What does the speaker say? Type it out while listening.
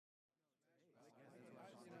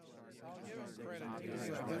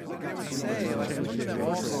This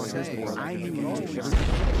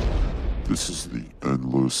is the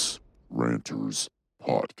Endless Ranters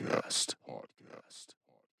Podcast.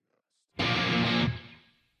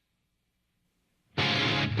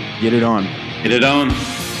 Get it on. Get it on.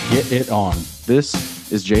 Get it on.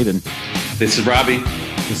 This is Jaden. This is Robbie.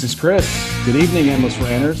 This is Chris. Good evening, Endless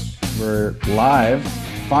Ranters. We're live,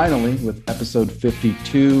 finally, with episode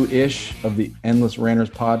 52-ish of the Endless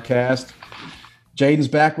Ranters Podcast. Jaden's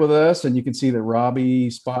back with us, and you can see that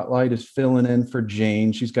Robbie Spotlight is filling in for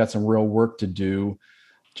Jane. She's got some real work to do.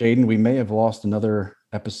 Jaden, we may have lost another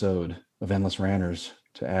episode of Endless Ranters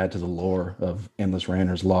to add to the lore of Endless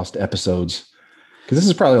Ranters lost episodes. Because this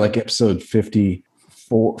is probably like episode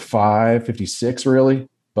 56, really.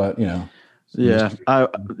 But, you know.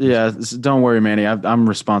 Don't worry, Manny. I'm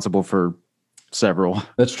responsible for several.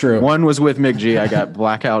 That's true. One was with Mick G. I got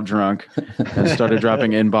blackout drunk and started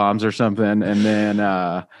dropping N-bombs or something. And then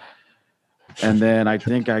I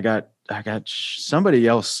think somebody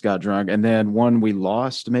else got drunk. And then one we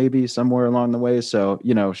lost maybe somewhere along the way. So,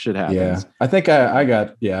 you know, shit happens. Yeah. I think I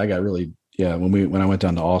got really, when I went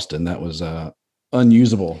down to Austin, that was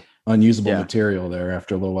unusable material there.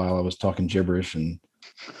 After a little while, I was talking gibberish and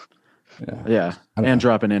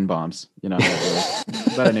dropping N-bombs, you know.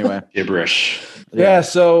 But anyway, gibberish.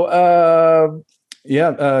 So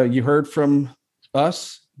you heard from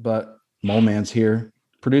us, but Mole Man's here.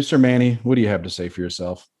 Producer Manny, what do you have to say for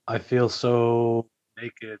yourself? I feel so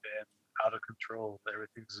naked and out of control.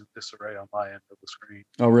 Everything's in disarray on my end of the screen.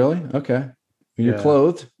 Oh, really? Okay. You're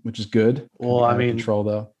clothed, which is good. Well, I mean, control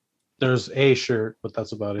though. There's a shirt, but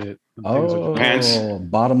that's about it. Pants.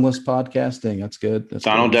 Bottomless podcasting. That's good.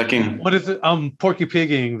 Donald ducking. What is it? I'm porky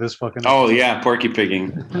pigging this fucking. Oh yeah, porky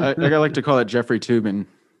pigging. I like to call it Jeffrey Toobin.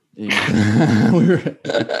 we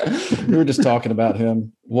were just talking about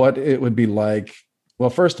him. What it would be like. Well,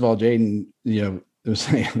 first of all, Jaden, was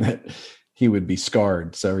saying that he would be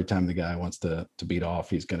scarred. So every time the guy wants to beat off,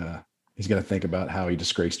 he's gonna think about how he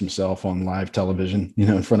disgraced himself on live television,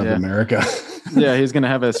 in front of America. Yeah, he's gonna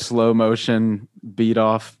have a slow motion beat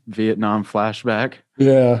off Vietnam flashback.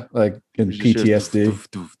 Yeah, like in PTSD. Doof,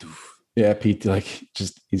 doof, doof. Yeah,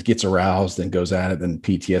 he gets aroused and goes at it, then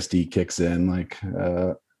PTSD kicks in. Like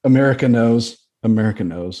America knows.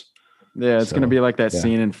 Yeah, it's gonna be like that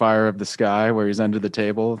scene in Fire of the Sky where he's under the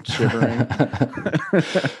table shivering.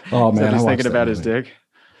 Oh man, he's thinking about his dick.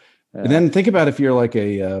 And then think about if you're like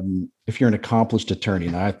if you're an accomplished attorney,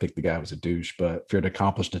 and I think the guy was a douche, but if you're an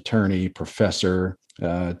accomplished attorney, professor,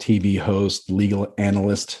 TV host, legal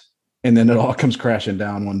analyst, and then it all comes crashing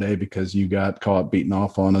down one day because you got caught beating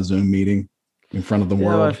off on a Zoom meeting in front of the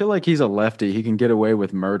world. I feel like he's a lefty. He can get away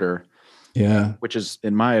with murder. Yeah. Which is,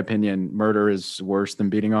 in my opinion, murder is worse than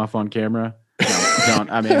beating off on camera.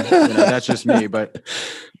 That's just me, but.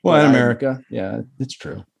 Well, in America, it's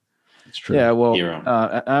true. It's true. Yeah, well,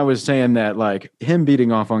 I was saying that like him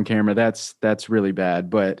beating off on camera, that's really bad.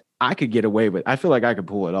 But I could get away with. I feel like I could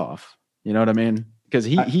pull it off. You know what I mean? Because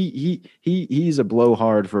he's a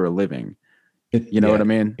blowhard for a living. You know what I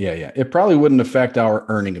mean? Yeah. It probably wouldn't affect our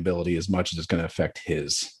earning ability as much as it's going to affect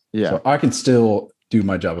his. Yeah. So I can still do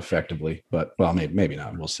my job effectively, but maybe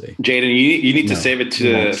not. We'll see. Jaden, you need to save it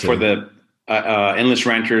for the Endless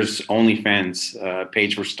Ranters OnlyFans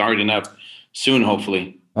page. We're starting up soon,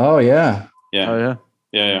 hopefully. Oh yeah. Yeah. Oh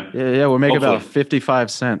yeah. Yeah. We'll make about 55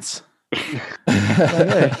 cents. Yeah.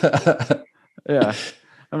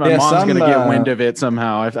 My mom's going to get wind of it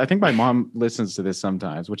somehow. I think my mom listens to this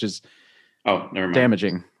sometimes, which is never mind.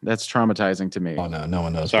 Damaging. That's traumatizing to me. Oh no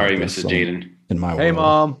one knows. Sorry, Mrs. Jaden. In my world. Hey,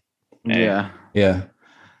 Mom. Hey. Yeah.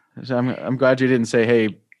 So I'm glad you didn't say,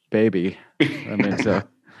 "Hey, baby." I mean, so.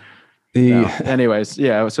 Anyways,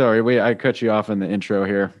 sorry, I cut you off in the intro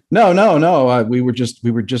here. No. We were just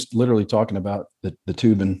literally talking about the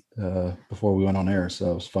tubing before we went on air,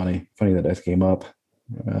 so it was funny that came up.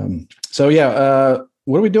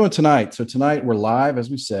 What are we doing tonight? So tonight we're live, as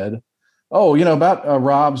we said. Oh, about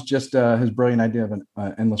Rob's just his brilliant idea of an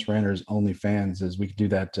Endless Ranters OnlyFans is we could do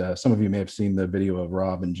that. Some of you may have seen the video of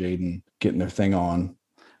Rob and Jaden getting their thing on.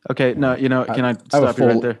 Okay, no, can I stop you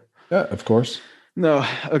right there? Yeah, of course. No,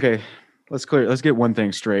 okay. Let's get one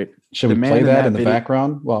thing straight. Should we play that in the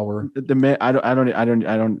background while we're the man? I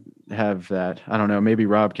don't have that. I don't know. Maybe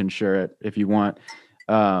Rob can share it if you want,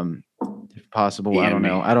 if possible. I don't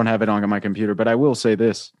know. I don't have it on my computer, but I will say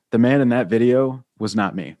this: the man in that video was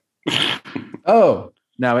not me. Oh,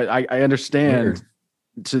 now I understand.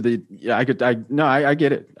 Weird. I get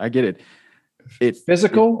it. I get it. It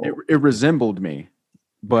physical. It resembled me,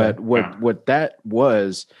 but what that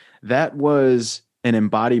was an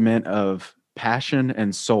embodiment of passion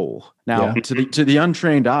and soul. Now, Yeah. to the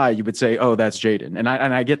untrained eye, you would say, "Oh, that's Jaden," and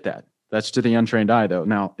I get that. That's to the untrained eye, though.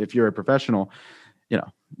 Now, if you're a professional, you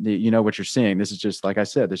know what you're seeing. This is just, like I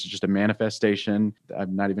said, this is just a manifestation.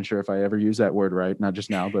 I'm not even sure if I ever use that word right, not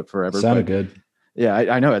just now, but forever. Sounded good. Yeah,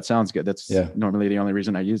 I know it sounds good. That's normally the only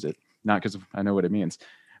reason I use it, not because I know what it means.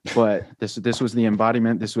 But this was the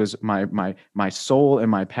embodiment. This was my soul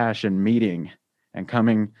and my passion meeting and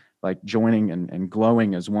coming, like joining and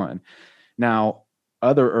glowing as one. Now,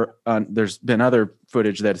 there's been other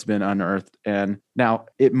footage that's been unearthed, and now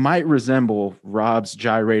it might resemble Rob's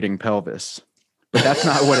gyrating pelvis, but that's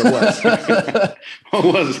not what it was. What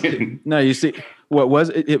was it? No, you see, what was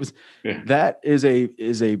it? It was that is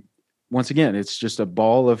a once again, it's just a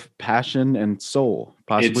ball of passion and soul,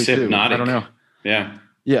 possibly It's hypnotic. I don't know. Yeah.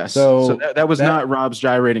 Yes. So that was not Rob's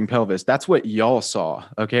gyrating pelvis. That's what y'all saw.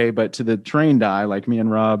 Okay. But to the trained eye, like me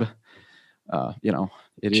and Rob,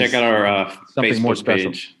 it Check is out our something Facebook more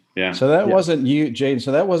special. page. Yeah. So that wasn't you, Jaden.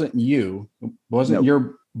 So that wasn't you. It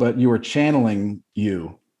wasn't but you were channeling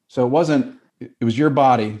you. So it was your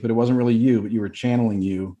body, but it wasn't really you, but you were channeling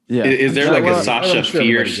you. Yeah. Is there like a Sasha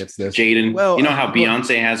Fierce Jaden? Well, you know how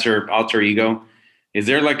Beyonce has her alter ego? Is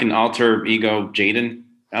there like an alter ego Jaden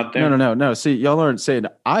out there? No. See, y'all aren't saying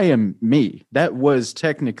I am me. That was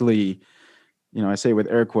technically, I say with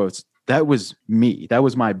air quotes, that was me. That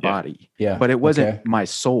was my body. Yeah. But it wasn't my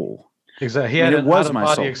soul. Exactly. He had an was my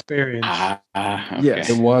out-of-body soul. experience. Okay. Yes.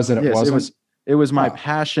 It was, and it wasn't. It was my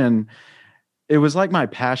passion. It was like my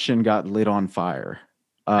passion got lit on fire.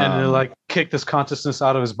 And it like kicked this consciousnness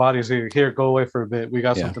out of his body. So here, go away for a bit. We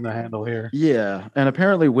got something to handle here. Yeah. And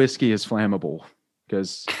apparently whiskey is flammable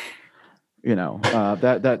because,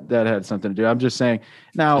 that had something to do. I'm just saying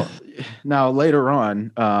now later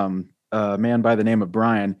on, a man by the name of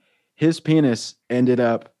Brian, his penis ended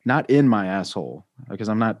up not in my asshole because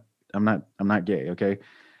I'm not gay. Okay.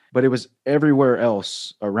 But it was everywhere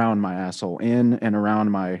else around my asshole, in and around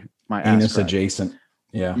my anus ass crack. adjacent.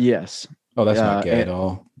 Yeah. Yes. Oh, that's not gay at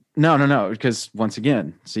all. No. Because once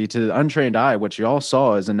again, see, to the untrained eye, what you all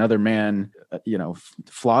saw is another man,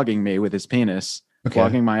 flogging me with his penis,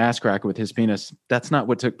 flogging my ass crack with his penis. That's not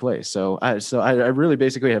what took place. So I really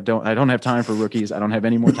basically don't have time for rookies. I don't have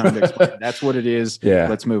any more time to explain. That's what it is. Yeah.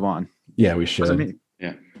 Let's move on. Yeah, we should.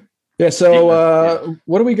 Yeah. Yeah. So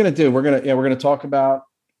what are we going to do? We're going to talk about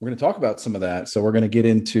some of that. So we're going to get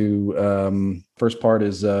into first part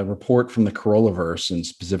is a report from the Corollaverse, and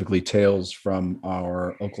specifically tales from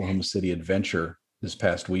our Oklahoma City adventure this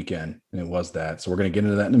past weekend. And it was that. So we're going to get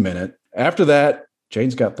into that in a minute. After that,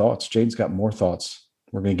 Jaden's got thoughts. Jaden's got more thoughts.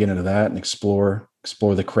 We're going to get into that and explore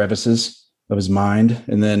the crevices of his mind.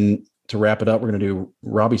 And then to wrap it up, we're going to do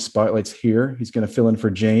Robbie Spotlights here. He's going to fill in for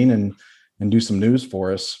Jane and do some news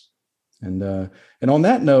for us. And on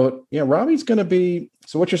that note, Robbie's going to be,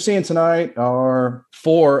 so what you're seeing tonight are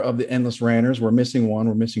 4 of the Endless Ranters. We're missing one.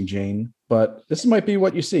 We're missing Jane, but this might be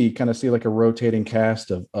what you see. You kind of see like a rotating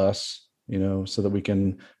cast of us, so that we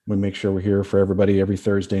make sure we're here for everybody every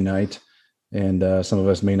Thursday night. And some of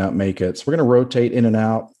us may not make it. So we're going to rotate in and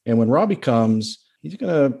out. And when Robbie comes, he's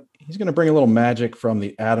going to bring a little magic from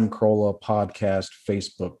the Adam Carolla podcast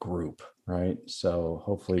Facebook group. Right. So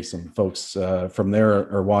hopefully some folks from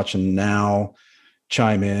there are watching now,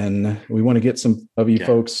 chime in. We want to get some of you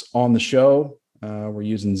folks on the show. We're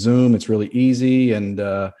using Zoom. It's really easy. And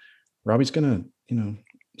Robbie's going to,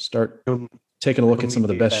 start taking a look at some of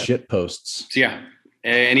the best shit posts. So,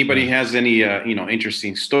 anybody has any,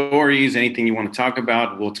 interesting stories, anything you want to talk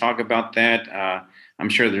about, we'll talk about that. I'm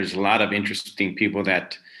sure there's a lot of interesting people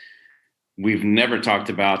that we've never talked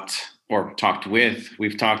about or talked with.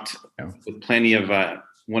 We've talked with plenty of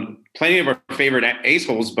our favorite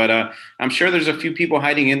assholes, but I'm sure there's a few people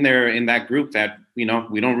hiding in there in that group that we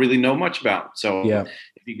don't really know much about. So it'd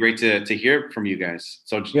be great to hear from you guys.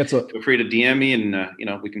 So just feel free to DM me,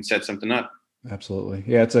 and we can set something up. Absolutely,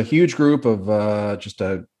 yeah. It's a huge group of just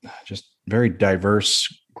very diverse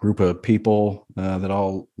group of people that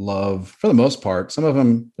all love, for the most part. Some of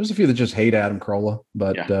them, there's a few that just hate Adam Carolla,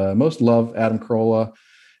 but most love Adam Carolla.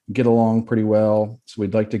 Get along pretty well. So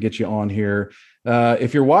we'd like to get you on here.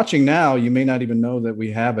 If you're watching now, you may not even know that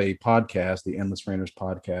we have a podcast, the Endless Ranters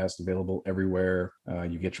podcast, available everywhere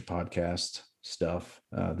you get your podcast stuff.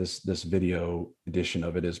 This video edition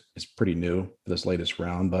of it is pretty new for this latest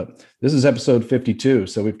round, but this is episode 52.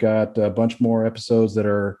 So we've got a bunch more episodes that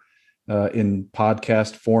are in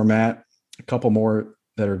podcast format, a couple more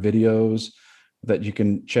that are videos that you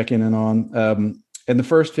can check in and on. And the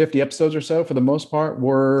first 50 episodes or so, for the most part,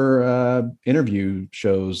 were interview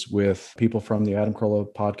shows with people from the Adam Carolla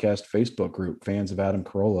podcast Facebook group, fans of Adam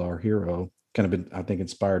Carolla, our hero. kind of been, I think,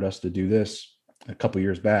 inspired us to do this a couple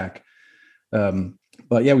years back.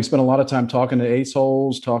 But yeah, we spent a lot of time talking to Ace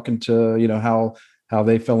Holes, talking to, how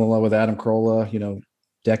they fell in love with Adam Carolla,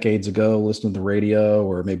 decades ago, listening to the radio,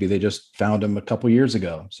 or maybe they just found him a couple years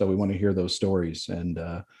ago. So we want to hear those stories, and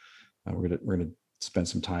we're gonna spend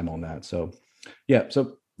some time on that. So yeah,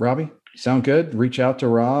 so Robbie, sound good? Reach out to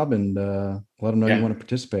Rob and let him know you want to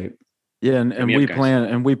participate. Yeah,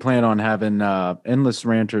 and we plan on having Endless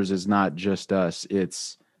Ranters is not just us,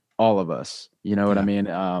 it's all of us. You know what I mean?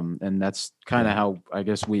 And that's kind of how I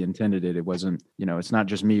guess we intended it. It wasn't, it's not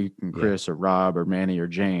just me and Chris or Rob or Manny or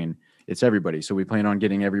Jane. It's everybody. So we plan on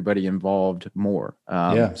getting everybody involved more.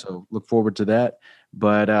 So look forward to that.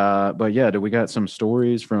 But yeah, we got some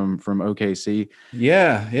stories from OKC?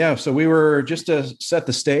 Yeah. So we were just to set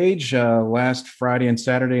the stage last Friday and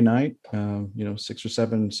Saturday night, 6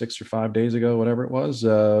 or 5 days ago, whatever it was.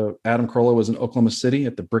 Adam Carolla was in Oklahoma City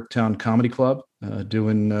at the Bricktown Comedy Club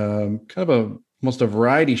doing kind of almost a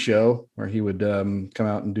variety show where he would come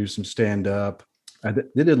out and do some stand-up.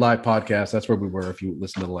 They did live podcasts. That's where we were. If you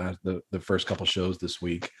listen to the first couple shows this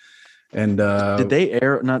week, and did they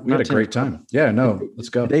air? We had a great time. Yeah, no, let's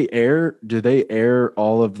go. Do they air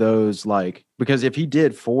all of those? Like, because if he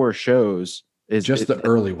did 4 shows, it's just the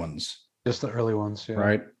early ones. Just the early ones, yeah.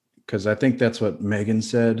 Right? Because I think that's what Megan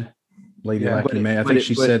said. Lady Lackey May. I think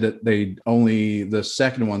she said that the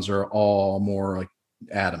second ones are all more like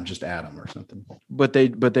just Adam or something. But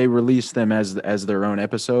they released them as their own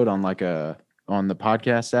episode on on the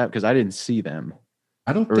podcast app, because I didn't see them.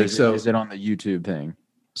 I don't think so. Is it on the YouTube thing?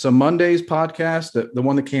 So Monday's podcast, the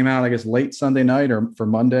one that came out, I guess, late Sunday night or for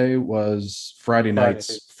Monday, was Friday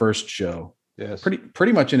night's first show. Yes.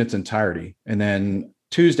 Pretty much in its entirety. And then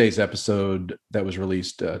Tuesday's episode that was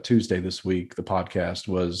released Tuesday this week, the podcast,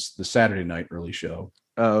 was the Saturday night early show.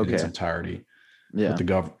 Oh, okay. In its entirety. Yeah. With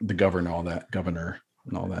the governor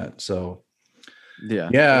and all that. So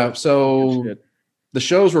yeah. So the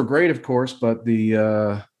shows were great, of course, but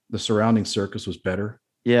the surrounding circus was better.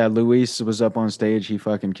 Yeah, Luis was up on stage. He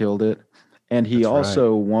fucking killed it. And he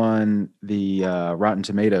also won the Rotten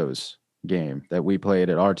Tomatoes game that we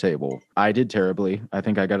played at our table. I did terribly. I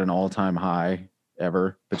think I got an all-time high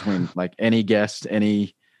ever between like any guest,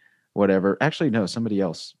 any whatever. Actually, no, somebody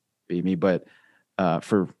else beat me, but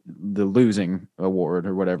for the losing award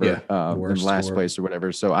or whatever, in last place or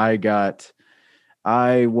whatever. So I got,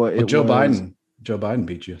 Joe Biden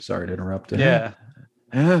beat you. Sorry to interrupt. Yeah.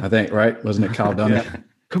 I think, right? Wasn't it Kyle Dunnigan?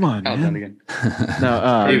 Come on, Kyle man. Dunnigan.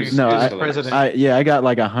 I got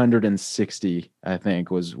like 160, I think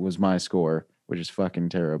was my score, which is fucking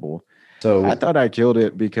terrible. So I thought I killed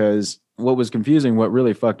it because what was confusing, what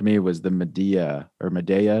really fucked me was the Medea,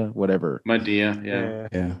 whatever. Medea,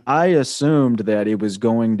 yeah. I assumed that it was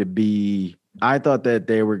going to be, I thought that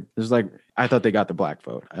I thought they got the black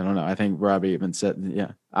vote. I don't know. I think Robbie even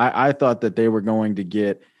said, I thought that they were going to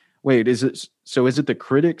get, is it the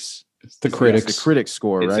critics? It's the critics. It's the critics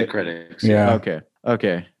score, it's right? The critics. Yeah.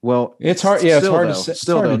 Okay. Well, it's hard. Yeah, it's hard to say.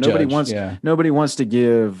 Still, though, nobody wants to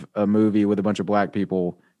give a movie with a bunch of black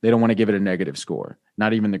people. They don't want to give it a negative score.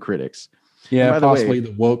 Not even the critics. Yeah, possibly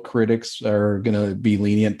the woke critics are going to be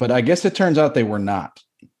lenient, but I guess it turns out they were not.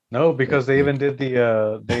 No, because they even did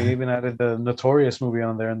they even added the Notorious movie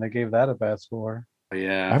on there, and they gave that a bad score.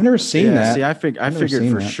 Yeah, I've never seen that. See, I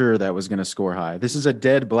figured for sure that was going to score high. This is a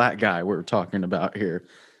dead black guy we're talking about here.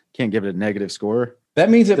 Can't give it a negative score. That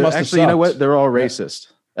means it must have sucked. You know what? They're all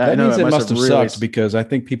racist. That means it must have sucked because I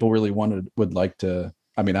think people really would like to.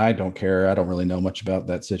 I mean, I don't care. I don't really know much about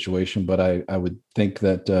that situation, but I would think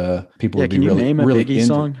that people would be really, name a really Biggie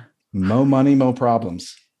song? Mo Money, Mo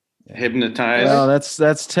Problems. Hypnotized. Well,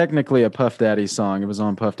 that's technically a Puff Daddy song. It was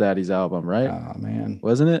on Puff Daddy's album, right? Oh man,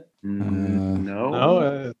 wasn't it?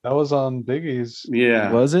 No, that was on Biggie's.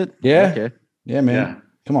 Yeah, was it? Yeah, okay. Yeah, man. Yeah.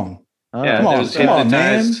 Come on. Come on,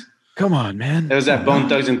 man. Come on, man. There was that Bone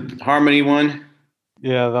Thugs and Harmony one.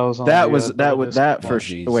 Yeah, that was on.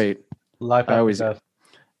 Wait. Life After Death.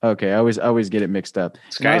 Okay, I always get it mixed up.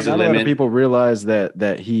 Sky's the limit. A lot of people realize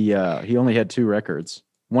that he only had 2 records.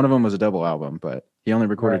 One of them was a double album, but he only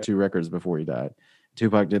recorded 2 records before he died.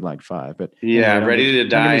 Tupac did like 5, but Ready to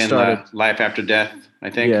Die and Life After Death, I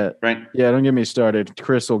think. Yeah, right. Yeah, don't get me started.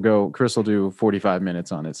 Chris will do 45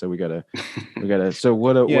 minutes on it, so we gotta. So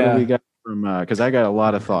what do we got from? Because I got a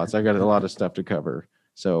lot of thoughts. I got a lot of stuff to cover.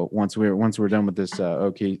 So once we're done with this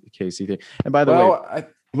OKC thing, and by the way.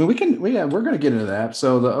 we're going to get into that.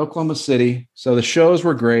 So the Oklahoma City. So the shows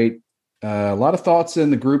were great. A lot of thoughts in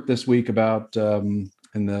the group this week about in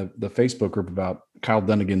the Facebook group about Kyle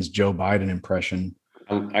Dunnigan's Joe Biden impression.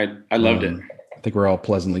 I loved it. I think we're all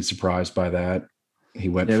pleasantly surprised by that. he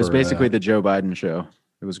went. Yeah, it was for, basically the Joe Biden show.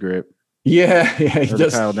 It was great. Yeah. He Or the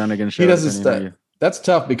does. Kyle Dunnigan show. He doesn't depending on stop. That's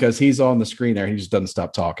tough because he's on the screen there. He just doesn't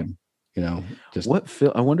stop talking. Just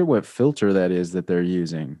I wonder what filter that is that they're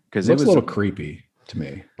using, because it it looks was a little creepy to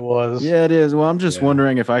me. It was. Yeah, it is. Well, I'm just Yeah.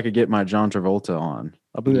 wondering if I could get my John Travolta on.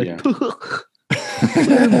 I'll be like,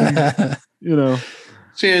 you know,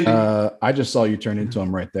 Sandy. I just saw you turn into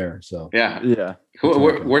him right there. So yeah. yeah.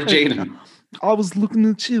 Where's Jaden? I was looking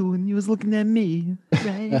at you and you was looking at me.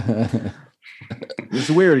 Right? It's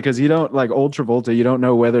weird because you don't like old Travolta. You don't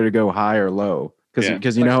know whether to go high or low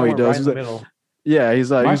because you know how he does. He's like, yeah,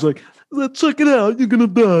 he's like, let's check it out. You're gonna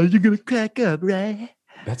die. You're gonna crack up, right?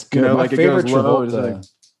 That's good. My like it favorite goes low, it's Travolta. like-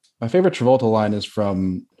 My favorite Travolta line is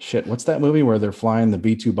from what's that movie where they're flying the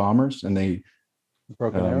B-2 bombers and they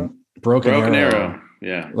Broken Arrow. Broken Arrow. Arrow.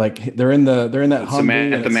 Yeah. Like they're in that Humvee.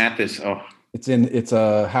 Samantha and Mathis. Oh, it's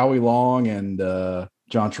Howie Long and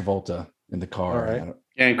John Travolta in the car. All right. I don't-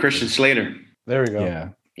 yeah, and Christian Slater. There we go. Yeah,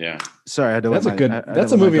 Yeah. Sorry, I had to that's let a good. I had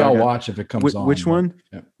That's to a let my movie dog I'll out. watch if it comes on. Which one?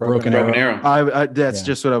 Yeah. Broken Broken Arrow. That's Yeah.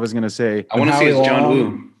 just what I was gonna say. I want to see Howie it's John Long-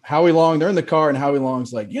 Woo. Howie Long, they're in the car, and Howie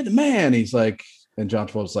Long's like, "You're the man." He's like, and John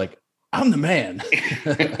Travolta's like, "I'm the man."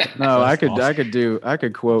 No, I could awesome. I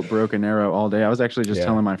could quote Broken Arrow all day. I was actually just Yeah.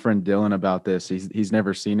 telling my friend Dylan about this. He's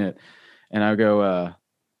never seen it. And I go,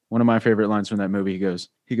 one of my favorite lines from that movie, he goes,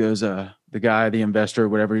 the guy, the investor,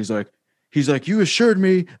 whatever, he's like, you assured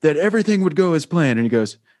me that everything would go as planned. And he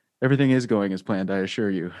goes, everything is going as planned, I assure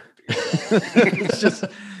you. It's just,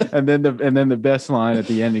 and then the best line at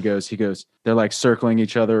the end, he goes, they're like circling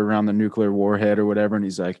each other around the nuclear warhead or whatever. And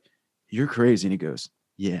he's like, you're crazy. And he goes,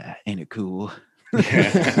 yeah, ain't it cool?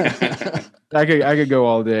 I could go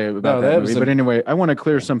all day about that movie. But anyway, I want to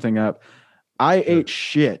clear something up. I ate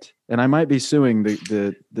shit, and I might be suing the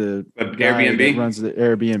guy Airbnb? that runs the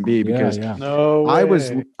Airbnb because yeah. No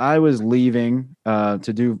way. I was leaving to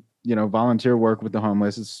do volunteer work with the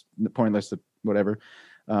homeless. It's pointless to whatever.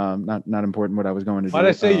 Not important what I was going to do. Why'd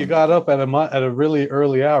I say you got up at a really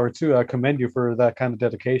early hour too? I commend you for that kind of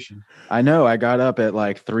dedication. I know. I got up at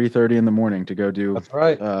like 3:30 in the morning to go do. That's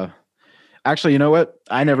right. Actually, you know what?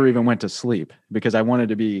 I never even went to sleep because I wanted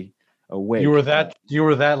to be awake. You were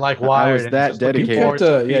that like wired. I was and that just looking dedicated. forward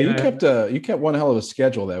to being there. You kept one hell of a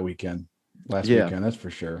schedule that weekend. Last weekend, that's for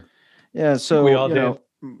sure. Yeah. So We all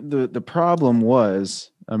did. The problem was,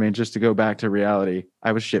 I mean, just to go back to reality,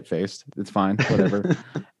 I was shit faced. It's fine, whatever.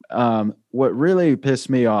 What really pissed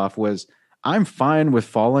me off was I'm fine with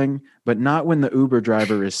falling, but not when the Uber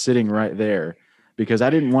driver is sitting right there, because I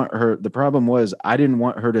didn't want her. The problem was I didn't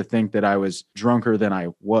want her to think that I was drunker than I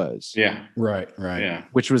was. Yeah. Right. Yeah.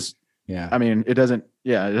 Which was, Yeah. I mean, it doesn't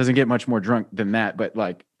get much more drunk than that. But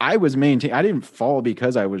like I was maintaining, I didn't fall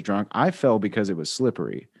because I was drunk. I fell because it was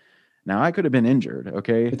slippery. Now I could have been injured.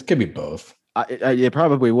 Okay. It could be both. It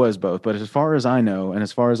probably was both, but as far as I know, and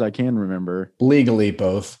as far as I can remember, Legally,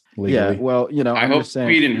 both. Legally. yeah. Well, I I'm hope just saying,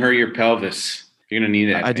 you didn't hurt your pelvis. You're gonna need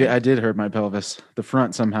that. I did hurt my pelvis, the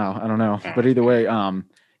front somehow. I don't know, but either way,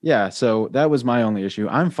 yeah. So that was my only issue.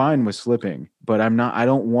 I'm fine with slipping, but I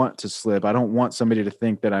don't want to slip. I don't want somebody to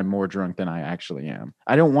think that I'm more drunk than I actually am.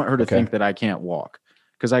 I don't want her to think that I can't walk,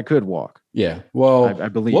 because I could walk. Yeah. Well, I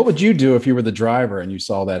believe. what would you do if you were the driver and you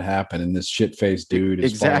saw that happen and this shit-faced dude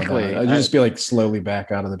is Exactly. falling out? I'd just be like slowly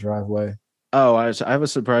back out of the driveway. Oh, I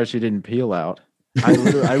was surprised she didn't peel out.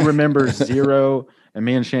 I remember zero, and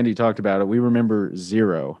me and Shandy talked about it. We remember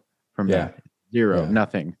zero from that. Zero,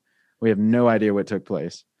 nothing. We have no idea what took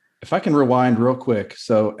place. If I can rewind real quick.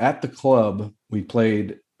 So at the club, we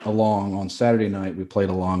played along on Saturday night. We played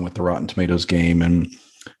along with the Rotten Tomatoes game, and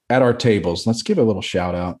at our tables, let's give a little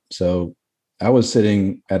shout out. So I was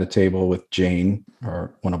sitting at a table with Jane,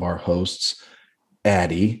 one of our hosts,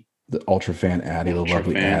 Addie, the Ultra fan Addie, the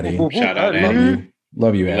lovely Addie. Shout out, Love Addie. you.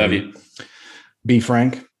 Love you, Addie. Love you. B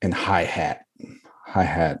Frank and Hi Hat.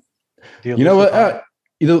 The You know what?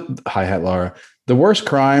 elusive Hi Hat Laura. The worst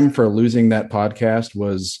crime for losing that podcast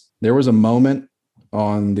was there was a moment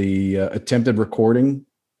on the attempted recording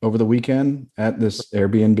over the weekend at this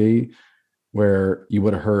Airbnb where you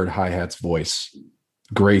would have heard Hi Hat's voice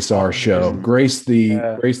grace our show, grace the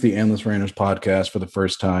Endless Ranters podcast for the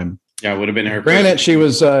first time. Yeah, it would have been her. Granted, she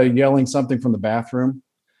was yelling something from the bathroom,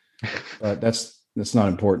 but that's not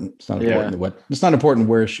important. It's not important it's not important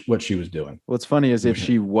what she was doing. What's funny is if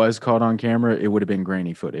she was caught on camera, it would have been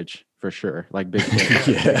grainy footage for sure, like big.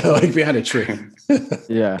 Yeah, like behind a tree.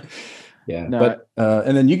 Yeah. No, but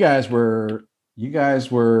and then you guys were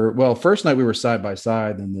well, first night we were side by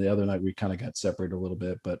side, and the other night we kind of got separated a little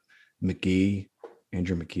bit. But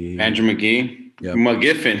Andrew McGee. Yep.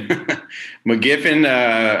 McGiffin.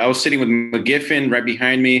 I was sitting with McGiffin right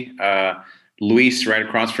behind me. Luis right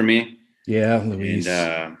across from me. Yeah, Luis.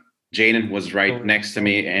 And Jaden was right next to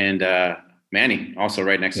me, and Manny also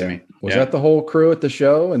right next to me. Was that the whole crew at the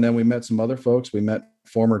show? And then we met some other folks. We met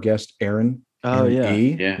former guest Aaron. Oh, Aaron yeah.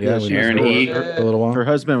 E. Yeah, we met Aaron her E. for a little while. Her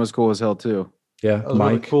husband was cool as hell too. Yeah, It was Mike.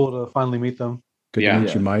 really cool to finally meet them. Good Yeah. to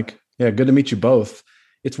meet you, Mike. Yeah, good to meet you both.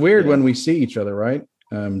 It's weird Yeah. when we see each other, right?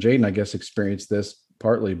 Jaden, I guess, experienced this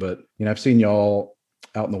partly, but I've seen y'all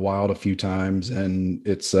out in the wild a few times, and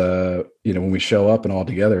it's when we show up and all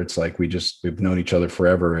together, it's like we've known each other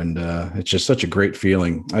forever, and it's just such a great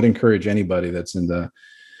feeling. I'd encourage anybody that's in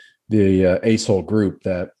the Ace Hole group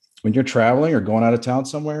that when you're traveling or going out of town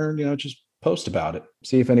somewhere, just post about it.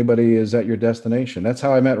 See if anybody is at your destination. That's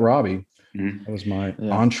how I met Robbie. Mhm. That was my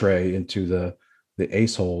entree into the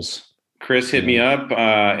Ace Holes. Chris hit me up,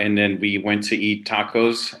 and then we went to eat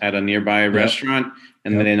tacos at a nearby restaurant,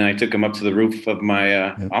 and then I took him up to the roof of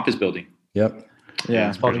my office building. Yep.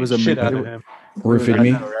 Yeah, it was a Shit out of him. Roofied I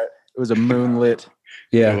me. know, right? It was a moonlit.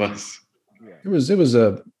 Yeah. It was. It was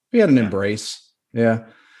we had an embrace. Yeah.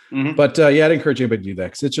 Mhm. But I'd encourage anybody to do that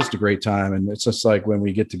because it's just a great time. And it's just like when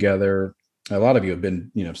we get together, a lot of you have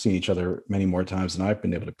been, seen each other many more times than I've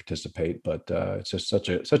been able to participate, but it's just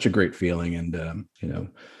such a great feeling. And,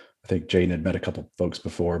 I think Jaden had met a couple folks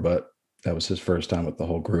before, but that was his first time with the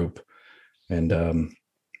whole group. And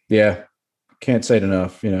can't say it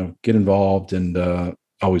enough, get involved and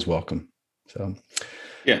always welcome. So,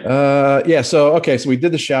 So, okay. So we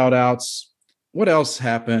did the shout outs. What else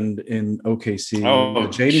happened in OKC? Oh,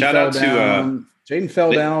 shout out to Jaden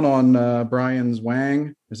fell down on Brian's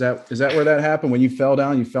Wang. Is that where that happened? When you fell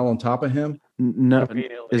down, you fell on top of him? No,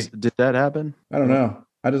 Conveniently. did that happen? I don't know.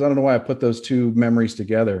 I don't know why I put those two memories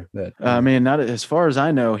together. That I mean, not as far as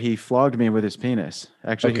I know, he flogged me with his penis.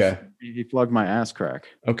 Actually, Okay. he flogged my ass crack.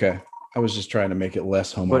 Okay. I was just trying to make it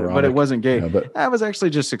less homoerotic. But it wasn't gay. But I was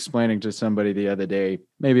actually just explaining to somebody the other day.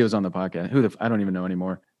 Maybe it was on the podcast. I don't even know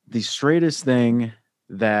anymore. The straightest thing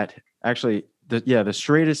that the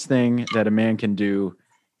straightest thing that a man can do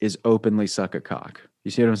is openly suck a cock.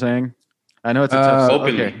 You see what I'm saying? I know it's a tough.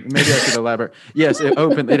 Openly. Okay, maybe I should elaborate. Yes,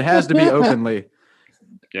 it has to be openly.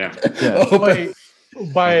 Yeah. Yeah. Wait,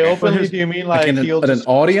 by openly, do you mean like in an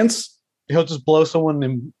audience? he'll just blow someone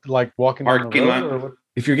and like walking down the Parking road? lot. Or what?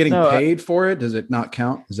 If you're getting No, paid for it, does it not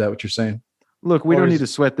count? Is that what you're saying? Look, we Or don't is- need to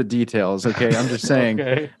sweat the details. Okay, I'm just saying.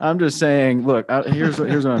 Okay. I'm just saying. Look, here's what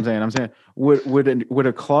I'm saying. I'm saying, would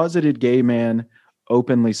a closeted gay man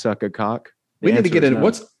openly suck a cock? The We need to answer get is in.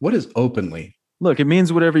 no. What is openly? Look, it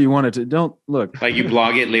means whatever you want it to. Don't look. Like you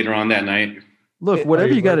blog it later on that night. Look, Are whatever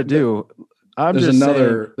you you got to like- do. I'm There's just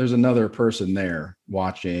saying, there's another person there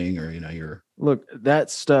watching, or you're look,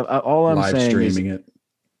 that stuff. All I'm live saying is, streaming it.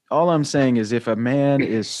 all I'm saying is, if a man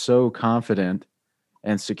is so confident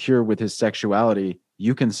and secure with his sexuality,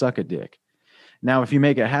 you can suck a dick. Now, if you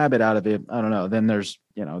make a habit out of it, I don't know. Then there's,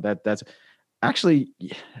 that's actually,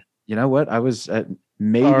 you know what? I was at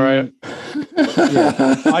maybe. All right.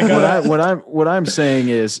 I got What I'm saying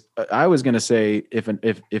is, I was going to say if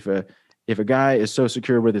a guy is so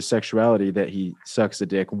secure with his sexuality that he sucks a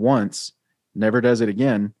dick once, never does it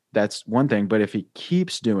again, that's one thing. But if he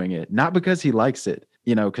keeps doing it, not because he likes it,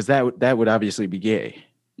 because that would obviously be gay.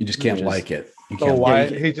 You just can't Just- like it. You So can't why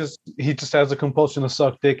yeah. he just has a compulsion to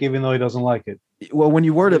suck dick even though he doesn't like it. Well, when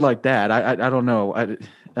you word it like that, I don't know.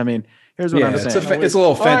 I mean, here's what Yeah, I'm it's, saying. it's a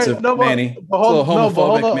little All right, offensive, no, but- Manny. but It's a hold- little no, but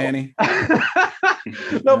hold homophobic, on.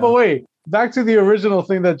 Manny. No, but wait. Back to the original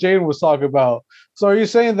thing that Jaden was talking about. So are you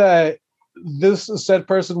saying that this said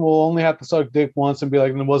person will only have to suck dick once and be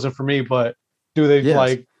like, it wasn't for me, but do they Yes.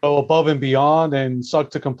 like go above and beyond and suck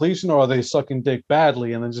to completion, or are they sucking dick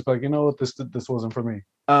badly and then just be like, you know what, this wasn't for me?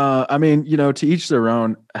 I mean, to each their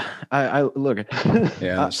own. I look. Yeah,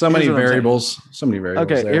 here's so many what I'm saying. variables. So many variables.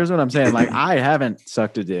 Okay, there. here's what I'm saying. Like, I haven't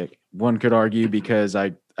sucked a dick. One could argue because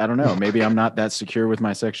I don't know. Maybe I'm not that secure with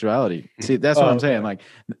my sexuality. See, that's what Oh, I'm saying. Like,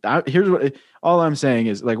 here's what all I'm saying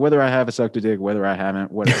is, like, whether I have a sucked a dick, whether I haven't,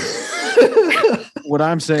 whatever. What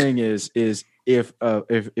I'm saying is if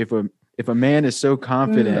a man is so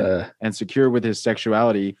confident and secure with his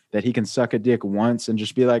sexuality that he can suck a dick once and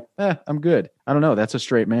just be like, I'm good. I don't know. That's a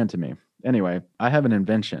straight man to me. Anyway, I have an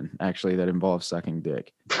invention actually that involves sucking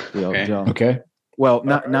dick. Okay. Okay. Well,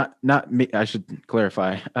 not me. I should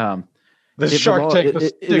clarify. This It Shark invol- Tank, it- the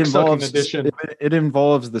it dick sucking involves- edition. It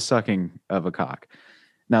involves the sucking of a cock.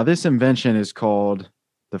 Now, this invention is called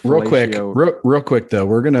the Real quick, fellatio- real quick though,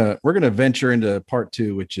 we're gonna venture into part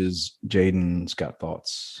 2, which is Jaden's got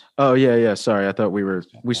thoughts. Oh yeah. Sorry, I thought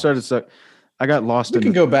we started suck. I got lost We in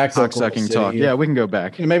can go back to cock Oklahoma sucking City. talk. Yeah, we can go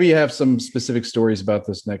back. Maybe you have some specific stories about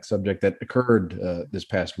this next subject that occurred this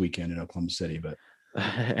past weekend in Oklahoma City, but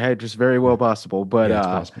Just very well possible. But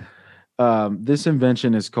Yeah, it's possible. this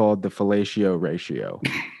invention is called the fellatio ratio.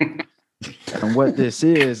 And what this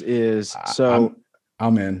is so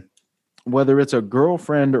I'm in. whether it's a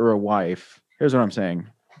girlfriend or a wife, here's what I'm saying.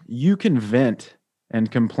 You can vent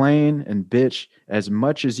and complain and bitch as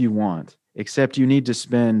much as you want, except you need to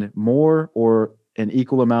spend more or an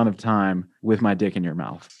equal amount of time with my dick in your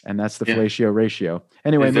mouth. And that's the fellatio ratio.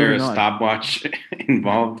 Anyway, is there a moving on. stopwatch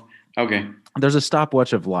involved? Okay. There's a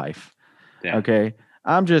stopwatch of life. Yeah. Okay.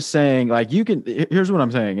 I'm just saying, like, here's what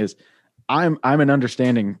I'm saying is I'm an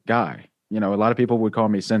understanding guy. You know, a lot of people would call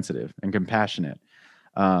me sensitive and compassionate,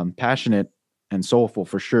 passionate and soulful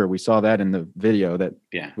for sure. We saw that in the video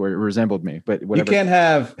where it resembled me, but whatever.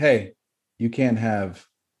 You can't have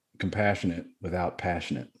compassionate without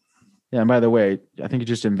passionate. Yeah. And by the way, I think you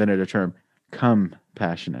just invented a term,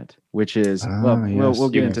 compassionate, which is, we'll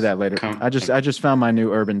get into that later. I just found my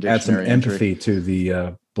new Urban Dictionary. Add some empathy to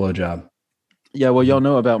the blowjob. Yeah. Well, y'all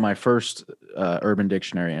know about my first Urban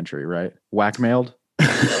Dictionary entry, right? Whack-mailed.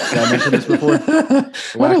 Did I mention this before?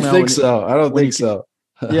 I don't think so.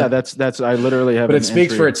 Yeah, that's I literally have. But it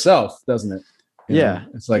speaks for itself, doesn't it? Yeah,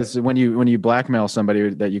 it's like when you blackmail somebody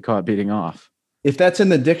that you caught beating off. If that's in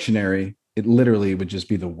the dictionary, it literally would just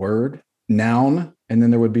be the word noun, and then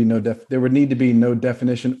there would be there would need to be no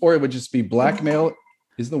definition, or it would just be blackmail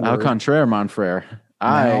is the word. Au contraire, mon frère.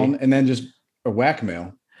 Noun, and then just a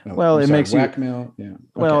whackmail. Oh, well, it makes whackmail. Yeah.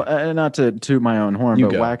 Well, not to toot my own horn,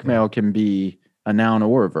 but whackmail can be a noun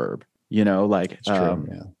or a verb. You know, like I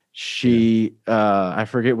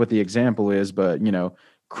forget what the example is, but you know,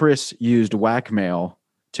 Chris used whackmail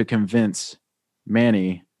to convince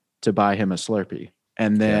Manny to buy him a Slurpee,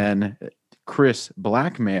 and then Chris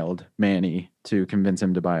blackmailed Manny to convince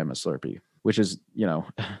him to buy him a Slurpee, which is, you know,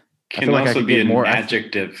 can also be an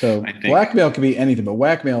adjective. So I think blackmail can be anything, but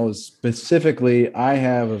whackmail is specifically, I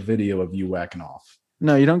have a video of you whacking off.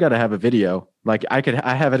 No, you don't got to have a video. Like I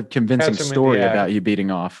have a convincing story about you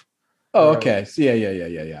beating off. Oh, okay. So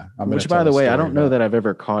yeah. Which, by the way, I don't know that I've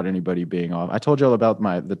ever caught anybody being off. I told you all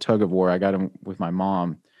about the tug of war I got him with my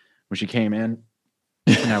mom when she came in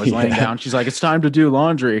and I was laying down. She's like, "It's time to do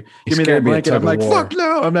laundry. Give me that blanket." I'm like, "Fuck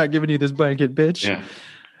no, I'm not giving you this blanket, bitch." Yeah.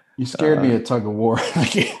 You scared me at tug of war.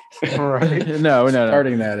 Right? No.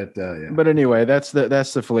 Starting that at But anyway, that's the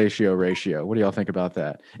fellatio ratio. What do y'all think about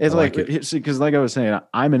that? It's because, like I was saying,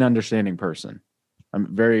 I'm an understanding person.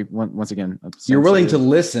 I'm very once again. You're willing to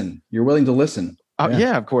listen.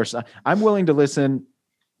 Yeah, of course. I'm willing to listen.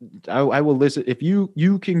 I will listen if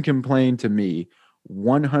you can complain to me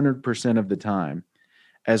 100% of the time,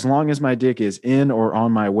 as long as my dick is in or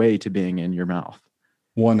on my way to being in your mouth.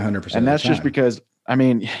 100%. And that's just because, I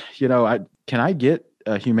mean, you know, can I get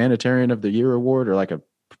a Humanitarian of the Year award or like a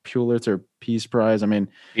Pulitzer Peace Prize? I mean,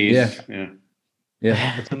 yeah.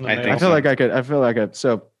 I feel like I could.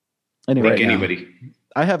 So anyway, like anybody,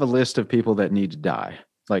 I have a list of people that need to die,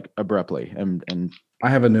 like abruptly and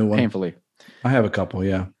I have a new one. Painfully. I have a couple.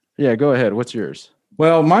 Yeah. Go ahead. What's yours?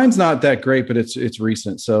 Well, mine's not that great, but it's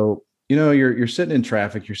recent. So, you know, you're sitting in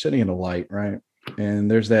traffic, you're sitting in a light, right? And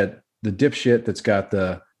there's the dipshit that's got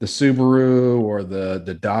the Subaru or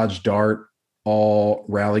the Dodge Dart all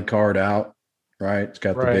rally card out, right? It's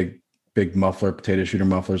got the big muffler, potato shooter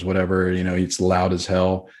mufflers, whatever, you know, it's loud as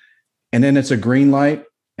hell. And then it's a green light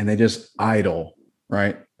and they just idle,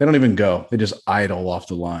 right? They don't even go. They just idle off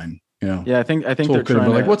the line, you know? Yeah, I think they're trying to,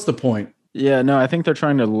 like, what's the point? Yeah, no, I think they're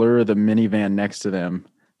trying to lure the minivan next to them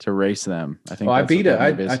to race them. I think I beat it.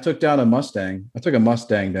 I took down a Mustang. I took a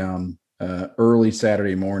Mustang down early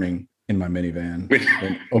Saturday morning in my minivan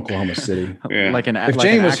in Oklahoma City. Yeah. Like if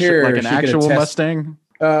Jane was here, like an actual Mustang.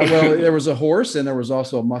 Well, there was a horse and there was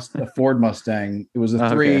also a Ford Mustang. It was a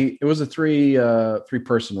three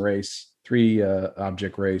person race, 3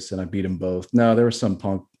 object race, and I beat them both. No, there was some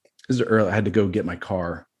punk. This is early. I had to go get my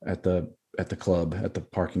car at the club at the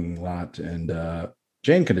parking lot, and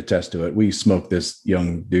Jane could attest to it. We smoked this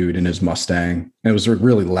young dude in his Mustang, and it was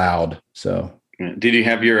really loud. So, did you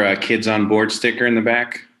have your kids on board sticker in the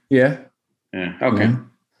back? Yeah. Yeah. Okay.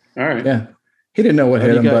 Mm-hmm. All right. Yeah. He didn't know what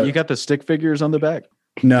hit him. But you got the stick figures on the back?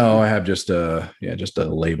 No, I have just a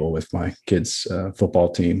label with my kids'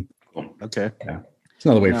 football team. Okay. Yeah. It's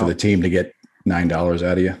another way for the team to get $9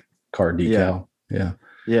 out of you. Car decal. Yeah.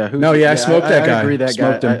 Yeah. I smoked that guy. I agree that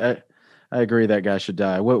guy. I agree that guy should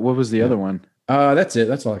die. What was the other one? That's it.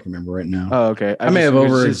 That's all I can remember right now. Oh, okay. I may have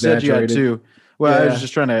over exaggerated. You had 2. Well, I was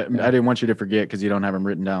just trying to. Yeah. I didn't want you to forget because you don't have them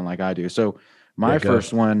written down like I do. So my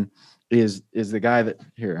first one is the guy that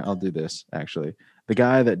here. I'll do this actually. The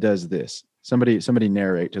guy that does this. Somebody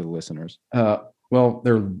narrate to the listeners. Well,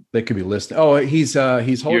 they could be listening. Oh, he's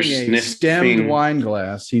holding a stemmed wine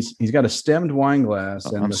glass. He's got a stemmed wine glass,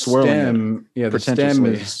 and I'm the swirling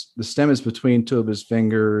the stem is between two of his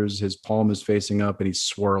fingers. His palm is facing up, and he's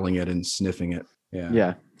swirling it and sniffing it. Yeah,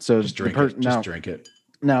 yeah. So just drink it. Just drink it.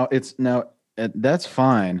 Now that's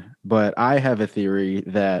fine, but I have a theory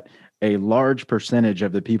that a large percentage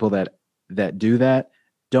of the people that do that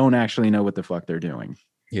don't actually know what the fuck they're doing.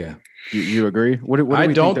 Yeah, you agree? What do I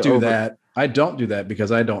we don't think do that. I don't do that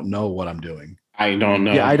because I don't know what I'm doing. I don't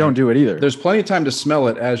know. Yeah, I don't do it either. There's plenty of time to smell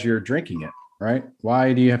it as you're drinking it, right?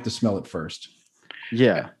 Why do you have to smell it first?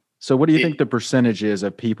 Yeah. So what do you think the percentage is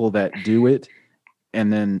of people that do it,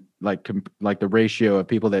 and then like the ratio of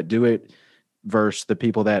people that do it versus the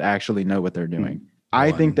people that actually know what they're doing?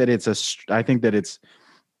 I think that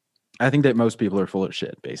most people are full of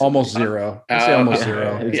shit, basically. Almost zero. I say almost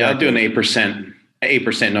zero. Exactly. Yeah, I'll do an 8%.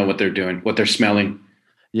 8% know what they're doing, what they're smelling.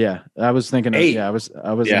 Yeah, I was thinking. I was in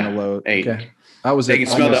the low 8. Okay. They can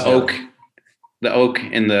smell the oak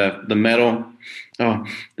and the metal. Oh,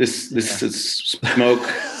 this is smoke.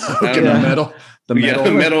 The metal. The metal.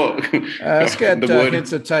 The metal. It's got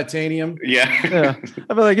hints of titanium. Yeah.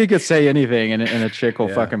 I feel like you could say anything and a chick will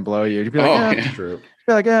fucking blow you. You'd be like, that's true.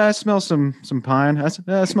 Be like, I smell some pine. I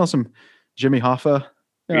smell some Jimmy Hoffa.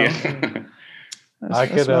 Yeah. I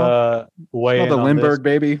could weigh in the on Lindbergh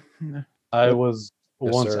this. baby. I was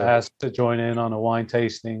once sir. asked to join in on a wine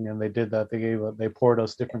tasting, and they did that. They poured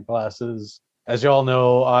us different glasses. As y'all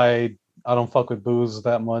know, I don't fuck with booze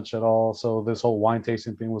that much at all, so this whole wine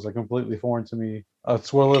tasting thing was like completely foreign to me. I'd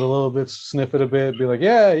swirl it a little bit, sniff it a bit, be like,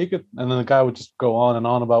 yeah, you could, and then the guy would just go on and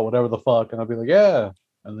on about whatever the fuck, and I'd be like, yeah,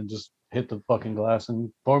 and then just hit the fucking glass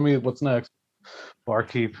and pour me what's next.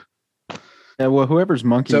 Barkeep. Yeah, well, whoever's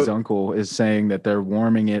monkey's uncle is saying that they're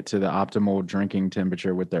warming it to the optimal drinking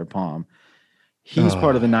temperature with their palm. He's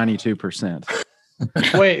part of the 92%.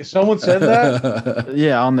 Wait, someone said that?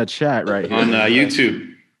 Yeah, on the chat right here. On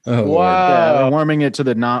YouTube. Oh, wow. Yeah, they're warming it to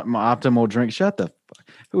the not optimal drink. Shut the fuck.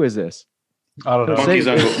 Who is this? I don't know. Monkey's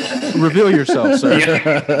uncle. Reveal yourself, sir.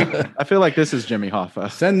 Yeah. I feel like this is Jimmy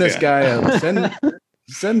Hoffa. Send this guy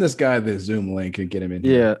send this guy the Zoom link and get him in.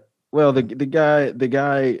 Yeah. Well, the guy,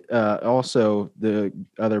 also the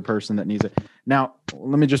other person that needs it. Now,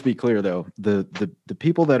 let me just be clear though. The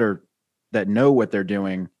people that know what they're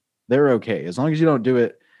doing, they're okay. As long as you don't do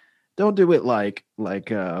it like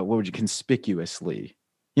what would you conspicuously?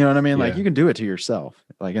 You know what I mean? Like you can do it to yourself,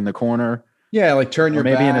 like in the corner. Yeah, like turn your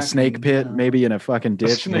maybe back in a snake pit, maybe in a fucking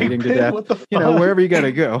ditch bleeding to death. What the fuck? You know, wherever you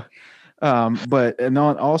gotta go.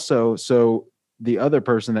 So the other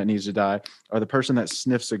person that needs to die are the person that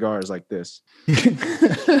sniffs cigars like this. It's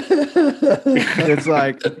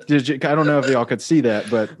like, I don't know if y'all could see that,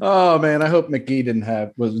 but oh man, I hope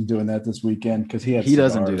McGee wasn't doing that this weekend because he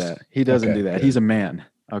doesn't do that. He doesn't do that. Good. He's a man.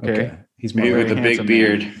 Okay. He's Maybe with a very big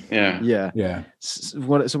beard. man. Yeah. Yeah. So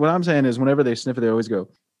what I'm saying is, whenever they sniff it, they always go.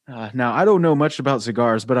 Now I don't know much about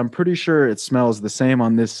cigars, but I'm pretty sure it smells the same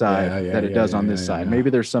on this side that it does on this side. Maybe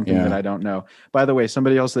there's something that I don't know. By the way,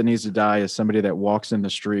 somebody else that needs to die is somebody that walks in the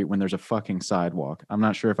street when there's a fucking sidewalk. I'm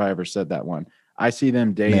not sure if I ever said that one. I see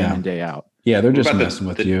them day in and day out. Yeah, they're just What about messing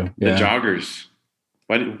with the you. The joggers.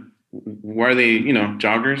 Why are they,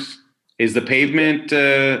 joggers? Is the pavement,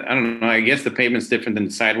 I don't know, I guess the pavement's different than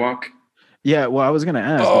the sidewalk. Yeah, well, I was going to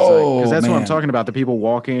ask. Because that's what I'm talking about, the people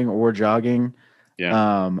walking or jogging.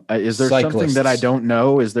 Yeah. Is there something that I don't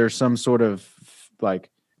know? Is there some sort of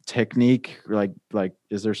like technique, like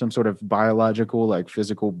is there some sort of biological, like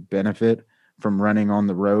physical benefit from running on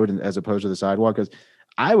the road as opposed to the sidewalk? Because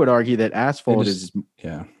I would argue that asphalt is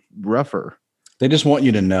rougher. They just want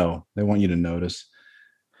you to know. They want you to notice.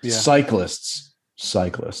 Yeah. Cyclists.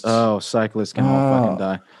 Oh, cyclists can all fucking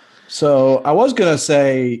die. So I was going to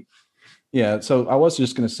say,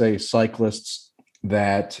 cyclists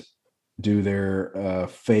that do their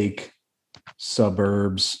fake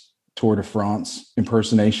suburbs Tour de France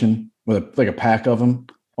impersonation with a pack of them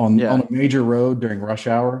on a major road during rush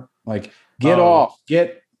hour. Like, get off.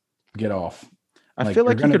 I feel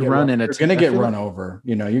like you could run in a. You're going to get run over.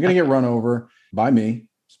 You're going to get run over by me,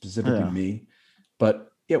 specifically me.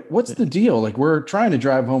 But what's the deal? Like, we're trying to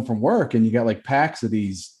drive home from work, and you got like packs of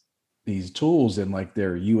these tools in like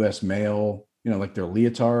their U.S. mail. Like their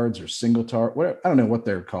leotards or singletard, whatever. I don't know what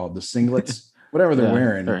they're called, the singlets, whatever they're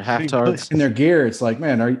wearing, or half-tards in their gear. It's like,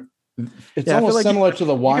 man, it's almost like similar to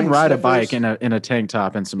the wine. You can ride a bike in a tank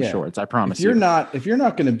top and some shorts. I promise if you're not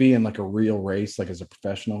going to be in like a real race, like as a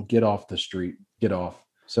professional, get off the street, get off.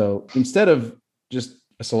 So instead of just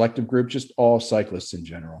a selective group, just all cyclists in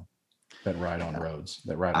general that ride on roads,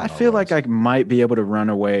 I feel like I might be able to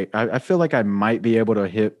run away. I feel like I might be able to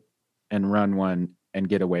hit and run one and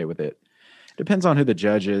get away with it. Depends on who the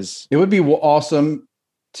judge is. It would be awesome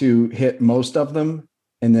to hit most of them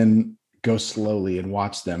and then go slowly and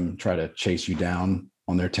watch them try to chase you down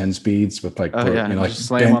on their 10 speeds with like, like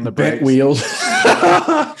slam on the bent brakes. wheels.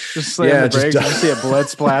 Just slam the brakes. You see a blood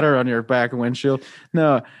splatter on your back windshield.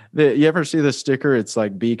 No, you ever see the sticker? It's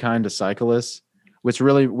like "Be kind to cyclists," which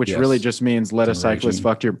really just means let a cyclist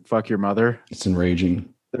fuck your mother. It's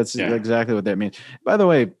enraging. That's exactly what that means. By the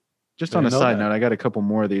way, just on a side note, I got a couple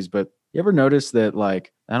more of these, but you ever notice that,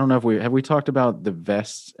 like, I don't know if we talked about the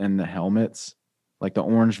vests and the helmets, like the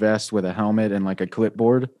orange vest with a helmet and like a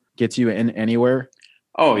clipboard gets you in anywhere.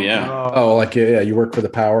 Oh yeah. Oh, like you work for the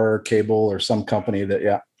power cable or some company that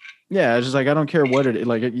Yeah, it's just like I don't care what it is.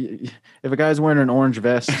 Like if a guy's wearing an orange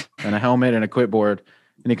vest and a helmet and a clipboard,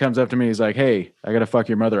 and he comes up to me, he's like, "Hey, I gotta fuck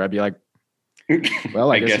your mother." I'd be like,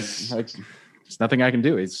 "Well, I guess there's nothing I can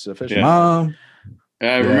do. It's official." Yeah. Mom.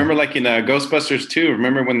 Remember, like in Ghostbusters 2,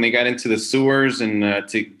 remember when they got into the sewers and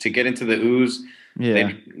to get into the ooze?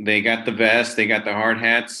 Yeah, they got the vest, they got the hard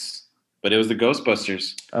hats, but it was the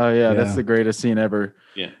Ghostbusters. Oh yeah, that's the greatest scene ever.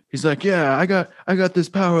 Yeah, he's like, "Yeah, I got this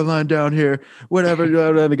power line down here. Whatever."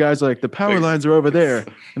 And the guy's like, "The power lines are over there,"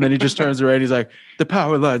 and then he just turns around. He's like, "The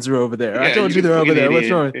power lines are over there. I told you they're over there. What's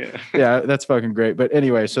wrong?" Yeah, that's fucking great. But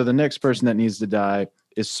anyway, so the next person that needs to die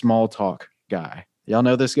is Small Talk Guy. Y'all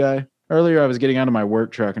know this guy? Earlier, I was getting out of my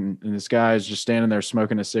work truck, and this guy is just standing there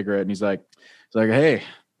smoking a cigarette, and he's like, "Hey,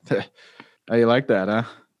 how you like that, huh?"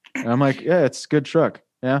 And I'm like, "Yeah, it's a good truck.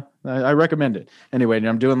 Yeah, I recommend it." Anyway, and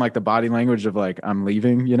I'm doing like the body language of like I'm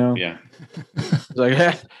leaving, you know? Yeah. It's like,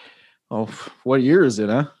 "Hey, oh, what year is it,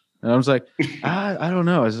 huh?" And I was like, I don't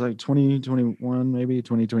know. It's like 2021, maybe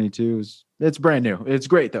 2022. It's brand new. It's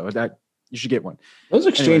great though. You should get one. Those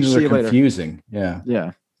exchanges anyway, are confusing. Yeah.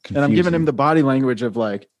 Yeah. Confusing. And I'm giving him the body language of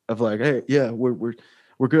like, "Hey, yeah, we're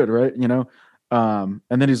good, right?" You know? And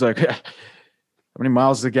then he's like, "How many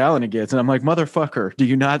miles a gallon it gets?" And I'm like, "Motherfucker, do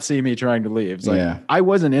you not see me trying to leave?" It's like, I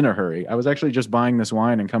wasn't in a hurry. I was actually just buying this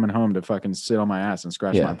wine and coming home to fucking sit on my ass and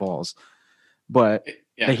scratch my balls. But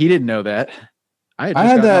he didn't know that. I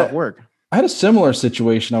had that off work. I had a similar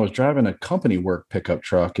situation. I was driving a company work pickup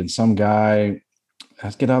truck, and some guy, I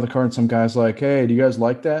was getting out of the car, and some guy's like, "Hey, do you guys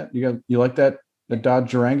like that? You like that the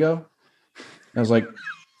Dodge Durango?" And I was like,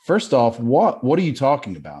 first off, what are you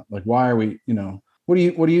talking about? Like, why are we, what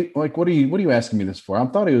are you asking me this for? I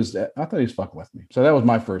thought he was fucking with me. So that was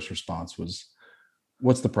my first response was,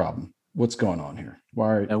 what's the problem? What's going on here?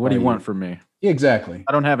 What do you want from me? Yeah, exactly.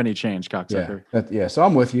 I don't have any change, cocksucker. So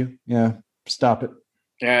I'm with you. Yeah. Stop it.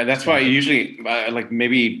 Yeah. That's why I usually like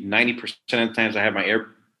maybe 90% of the times I have my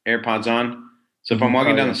AirPods on. So if I'm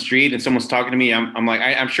walking down the street and someone's talking to me, I'm like,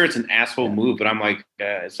 I'm sure it's an asshole move, but I'm like,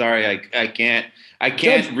 sorry, I can't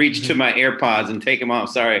reach to my AirPods and take them off.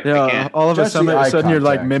 Sorry. Yeah, I can't. all of a sudden you're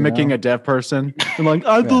like mimicking a deaf person. I'm like,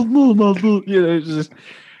 I don't know.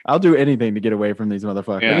 I'll do anything to get away from these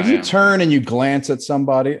motherfuckers. Yeah, if you turn and you glance at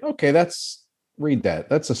somebody, okay, read that.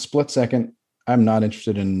 That's a split second. I'm not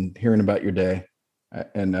interested in hearing about your day.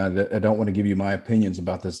 And I don't want to give you my opinions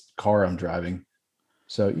about this car I'm driving.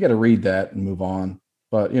 So you got to read that and move on.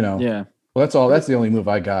 But well, that's all. That's the only move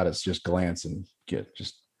I got is just glance and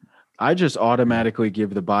I just automatically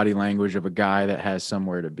give the body language of a guy that has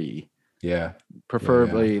somewhere to be. Yeah.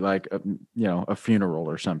 Preferably like a funeral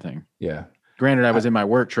or something. Yeah. Granted, I was in my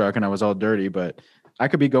work truck and I was all dirty, but I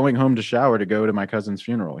could be going home to shower to go to my cousin's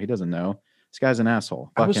funeral. He doesn't know. This guy's an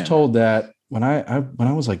asshole. I was told that when I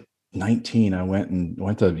was like 19, I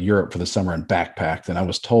went to Europe for the summer and backpacked, and I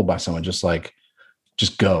was told by someone just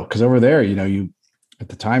go, because over there, you at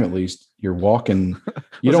the time at least, you're walking.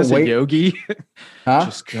 You don't wait. A yogi, huh?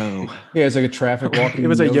 Just go. Yeah, it's like a traffic walking. It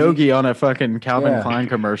was a yogi on a fucking Calvin Klein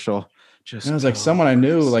commercial. And it was like someone I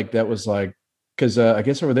knew, like that was like, because I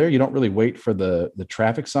guess over there you don't really wait for the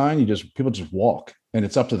traffic sign. People just walk, and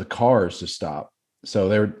it's up to the cars to stop. So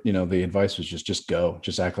the advice was just go,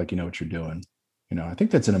 just act like you know what you're doing. I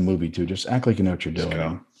think that's in a movie too. Just act like you know what you're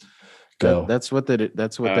doing. Go. That's what that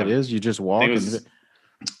is. You just walk.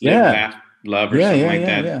 Love or something like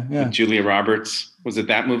that. Yeah. With Julia Roberts. Was it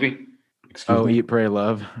that movie? Eat, Pray,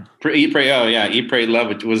 Love. Eat, Pray. Oh yeah, Eat, Pray,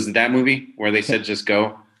 Love. Was it that movie where they said just go?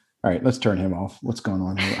 All right, let's turn him off. What's going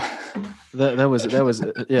on here? That was I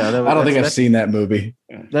don't think I've seen that movie.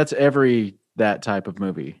 That's that type of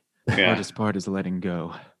movie. The hardest part is letting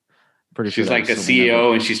go. She's like a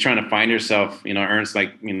CEO and she's trying to find herself, earns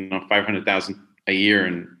like, $500,000 a year.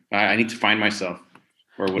 And I need to find myself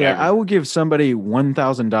or whatever. Yeah, I will give somebody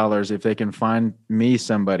 $1,000 if they can find me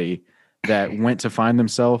somebody that went to find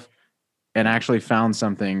themselves and actually found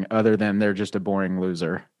something other than they're just a boring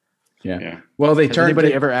loser. Yeah. Yeah. Well, they Has turn. anybody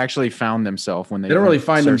They, ever actually found themselves when they don't really went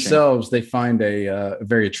find searching? themselves. They find a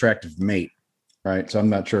very attractive mate, right? So I'm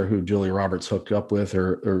not sure who Julia Roberts hooked up with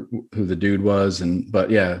or who the dude was, but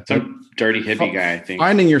yeah, Some dirty hippie guy, I think.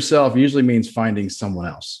 finding yourself usually means finding someone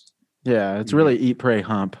else. Yeah, it's really eat, pray,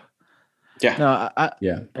 hump. Yeah. No,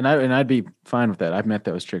 Yeah. and I'd be fine with that. I've met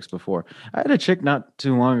those chicks before. I had a chick not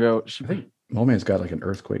too long ago. I think Old Man's got like an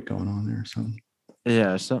earthquake going on there or something.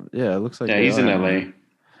 Yeah, it looks like Yeah, they he's in are. LA. There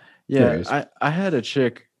Yeah, he is. I had a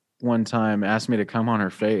chick one time ask me to come on her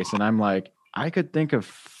face, and I'm like, I could think of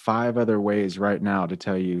 5 other ways right now to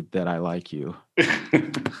tell you that I like you.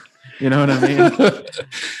 You know what I mean?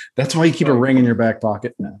 That's why you keep a ring in your back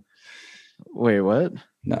pocket. No, Wait, what?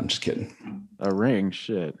 I'm just kidding. A ring?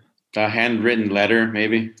 Shit. A handwritten letter,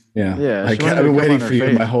 maybe. Yeah. Yeah, I've she wanted to been come waiting on her for you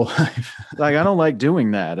face. my whole life. Like, I don't like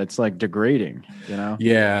doing that. It's like degrading, you know?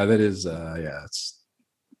 Yeah, that is. Yeah,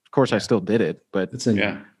 Of course, I still did it, but it's in.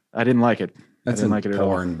 Yeah. I didn't like it. That's didn't in like it at all.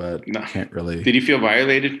 porn, but No. can't really Did you feel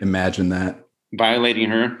violated? imagine that. Violating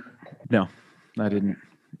her? No, I didn't.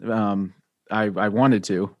 I wanted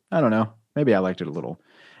to. I don't know. Maybe I liked it a little.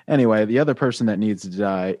 Anyway, the other person that needs to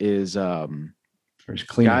die is Or just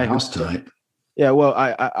clean Guy the who- house tonight. yeah. Well,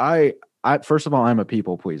 I first of all, I'm a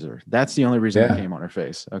people pleaser. That's the only reason I Yeah. came on her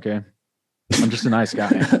face. Okay, I'm just a nice guy.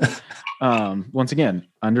 Once again,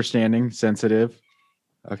 understanding, sensitive.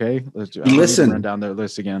 Okay, let's do. Listen. Run down their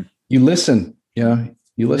list again. You listen. You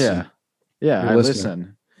listen. Yeah, You're I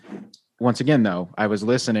listening. listen. Once again, though, I was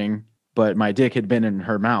listening, but my dick had been in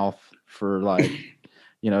her mouth for like,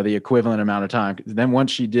 the equivalent amount of time. Then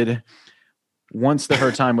once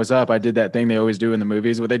her time was up, I did that thing they always do in the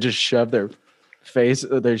movies where they just shove their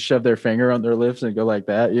finger on their lips and go like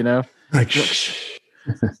that, Like, shh.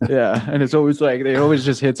 Yeah. And it's always like, they always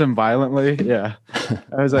just hits them violently. Yeah.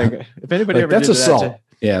 I was like, if anybody Like, ever that's did assault. that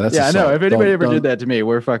Yeah, that's I know. assault. If anybody Don't- ever did that to me,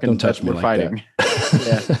 we're fucking don't touch me we're like fighting.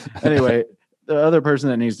 Yeah. Anyway, the other person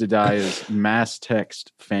that needs to die is mass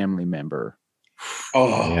text family member.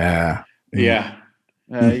 Oh, Yeah. yeah.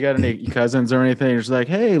 You got any cousins or anything? It's like,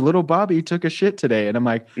 hey, little Bobby took a shit today. And I'm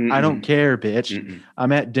like, I don't care, bitch. Mm-mm.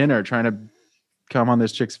 I'm at dinner trying to come on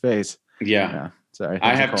this chick's face. Yeah. Yeah. Sorry.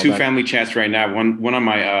 I that's a have 2 callback. family chats right now. One on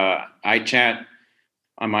my iChat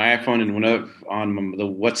on my iPhone and one on the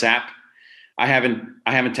WhatsApp. I haven't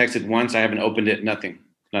texted once. I haven't opened it. Nothing.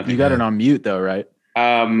 You got it on mute though, right? You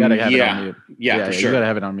gotta have it on mute. Yeah, for You sure. gotta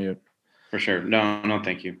have it on mute. For sure. No,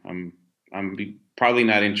 thank you. I'm probably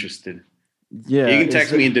not interested. Yeah. You can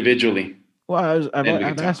text me individually. Well, and we can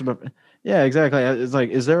I've talk. asked about. Yeah, exactly. It's like,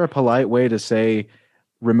 is there a polite way to say,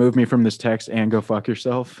 remove me from this text and go fuck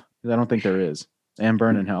yourself? 'Cause I don't think there is. And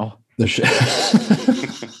burn in hell. The shit.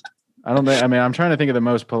 I don't think. I mean, I'm trying to think of the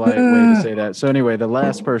most polite way to say that. So anyway, the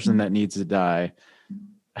last person that needs to die.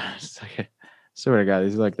 It's like, I swear to God,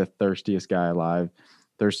 he's like the thirstiest guy alive.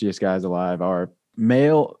 Thirstiest guys alive are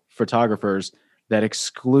male photographers that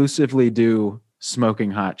exclusively do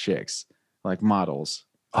smoking hot chicks, like models.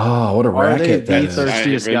 Oh, what a Are they racket that the is.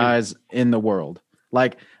 thirstiest I really- guys in the world?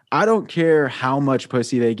 Like, I don't care how much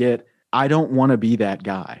pussy they get. I don't want to be that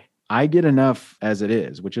guy. I get enough as it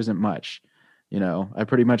is, which isn't much. I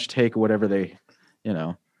pretty much take whatever they,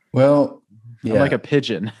 Well, yeah. I'm like a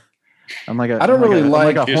pigeon. I'm like a. I don't I'm really I'm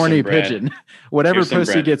like- a Here's horny some bread. pigeon. Whatever Here's some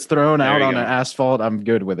pussy bread. gets thrown There out you on go. an asphalt, I'm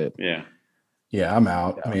good with it. Yeah. Yeah, I'm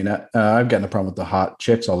out. I mean, I've gotten a problem with the hot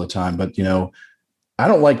chicks all the time, but I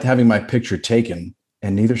don't like having my picture taken,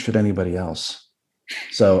 and neither should anybody else.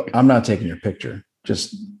 So I'm not taking your picture.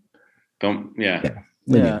 Just Don't. Yeah.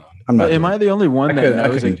 leave me Yeah. alone. I'm not. But am doing I the only one it. that I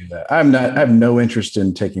knows couldn't it? do that. I'm not. I have no interest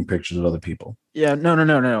in taking pictures of other people. Yeah,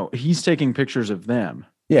 no. He's taking pictures of them.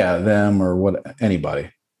 Yeah, them or what? Anybody.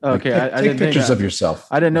 Like, Okay, take I didn't think pictures of yourself.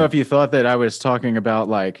 I didn't know if you thought that I was talking about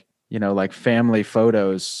like family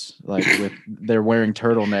photos, like with they're wearing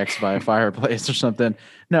turtlenecks by a fireplace or something.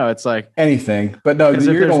 No, it's like Anything, but no, 'Cause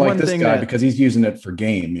if you're gonna there's like one this thing guy that- because he's using it for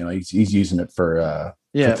game. He's using it for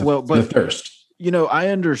yeah. for Well, the but thirst. I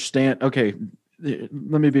understand. Okay, let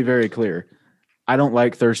me be very clear. I don't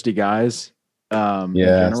like thirsty guys. In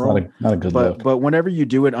Yeah, it's general, not a good but look. but whenever you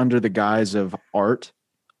do it under the guise of art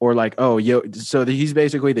or like he's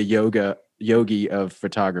basically the yogi of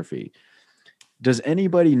photography. Does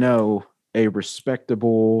anybody know a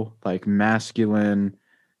respectable, like masculine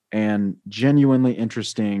and genuinely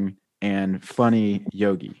interesting and funny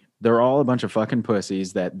yogi? They're all a bunch of fucking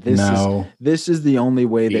pussies that this is the only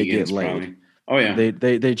way they get Vegans, laid. probably. Oh yeah.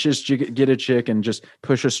 They just get a chick and just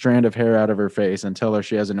push a strand of hair out of her face and tell her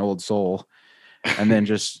she has an old soul, and then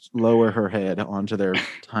just lower her head onto their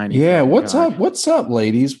tiny. Yeah, fucking what's cock. up? What's up,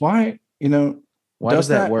 ladies? Why Why does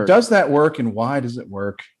that work? Does that work, and why does it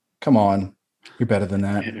work? Come on. You're better than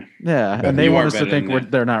that. Yeah, better- and they you want are us to better think than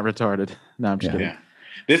that. they're not retarded. No, I'm just Yeah. kidding.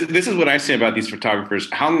 Yeah. This is what I say about these photographers.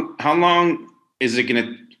 How long is it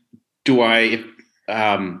gonna do I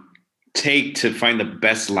take to find the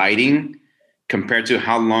best lighting compared to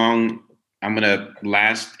how long I'm gonna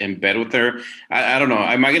last in bed with her? I don't know.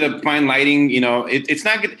 Am I gonna find lighting? It's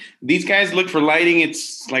not good. These guys look for lighting.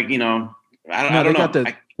 It's like I don't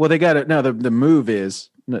know. They got it. No, the move is,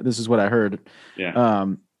 this is what I heard. Yeah.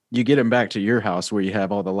 You get them back to your house where you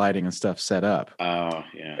have all the lighting and stuff set up. Oh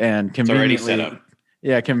yeah. And It's already conveniently, set up.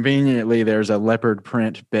 yeah, conveniently there's a leopard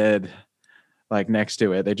print bed like next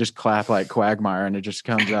to it. They just clap like Quagmire and it just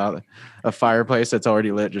comes out. A fireplace that's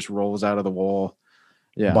already lit just rolls out of the wall.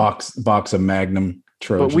 Yeah. Box of Magnum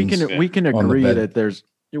Trojans. But we can on the agree bed. that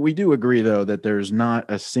we do agree though that there's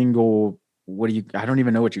not a single, I don't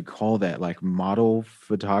even know what you call that, like model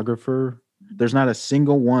photographer. There's not a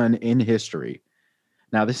single one in history.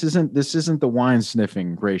 Now this isn't the wine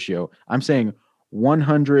sniffing ratio. I'm saying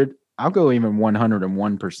 100. I'll go even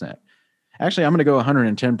 101%. Actually, I'm going to go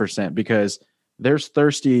 110% because there's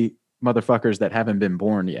thirsty motherfuckers that haven't been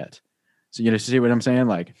born yet. So you see what I'm saying?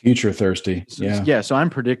 Like Future thirsty. Yeah. Yeah. So I'm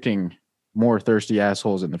predicting more thirsty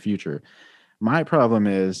assholes in the future. My problem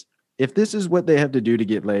is if this is what they have to do to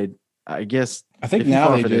get laid, I guess. I think if you now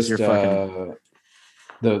fall they for this, just you're fucking.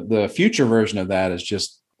 the future version of that is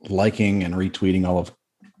just liking and retweeting all of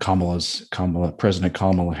President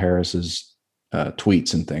Kamala Harris's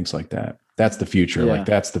tweets and things like that. That's the future. Yeah. Like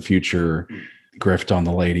that's the future grift on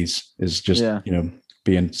the ladies is just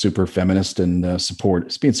being super feminist and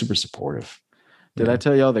being super supportive. Did I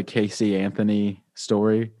tell y'all the Casey Anthony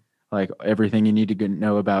story? Like everything you need to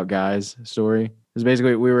know about guys story. Because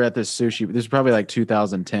basically we were at this sushi. This is probably like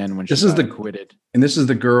 2010 when she quitted. And this is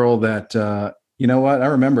the girl that you know what? I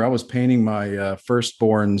remember I was painting my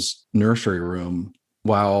firstborn's nursery room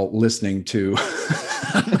while listening to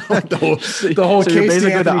the whole So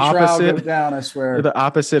Casey Anthony trial go down. I swear, you're the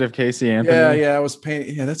opposite of Casey Anthony. Yeah. I was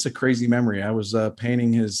painting. Yeah, that's a crazy memory. I was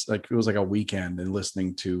painting his it was like a weekend and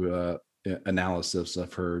listening to analysis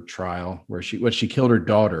of her trial where she killed her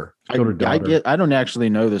daughter. I don't actually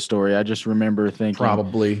know the story. I just remember thinking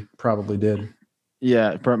probably did.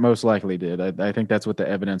 Yeah, most likely did. I think that's what the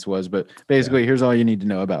evidence was. But basically, here's all you need to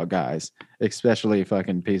know about guys, especially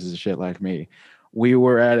fucking pieces of shit like me. We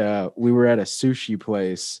were at a sushi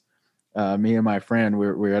place. Me and my friend,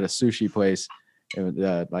 we were at a sushi place,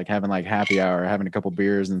 like having like happy hour, having a couple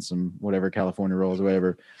beers and some whatever California rolls, or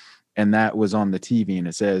whatever. And that was on the TV, and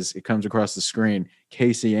it comes across the screen,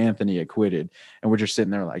 Casey Anthony acquitted, and we're just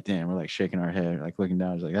sitting there like, damn, we're like shaking our head, like looking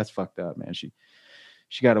down. It's like, that's fucked up, man. She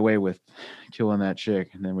got away with killing that chick,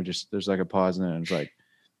 and then there's like a pause, and then it's like,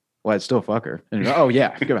 well, I'd still fuck her. And oh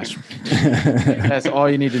yeah, that's all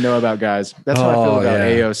you need to know about guys. That's how I feel about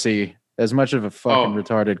AOC. As much of a fucking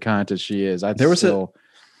retarded cunt as she is, I'd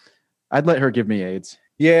let her give me AIDS.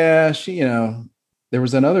 Yeah, she, there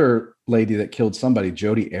was another lady that killed somebody,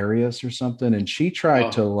 Jodi Arias or something, and she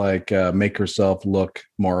tried to like make herself look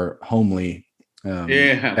more homely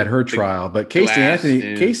at her trial. But Casey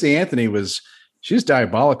Anthony she was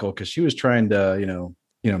diabolical because she was trying to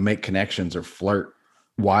make connections or flirt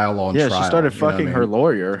while on trial. She started fucking her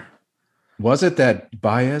lawyer. Was it that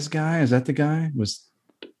Baez guy? Is that the guy?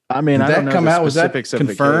 I don't know come the out? Was that specifics of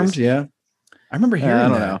confirmed? the case. Yeah, I remember hearing that. I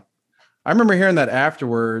don't know. I remember hearing that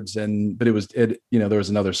afterwards, but there was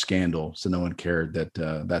another scandal, so no one cared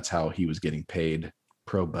that that's how he was getting paid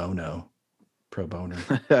pro bono.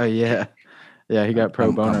 Yeah, he got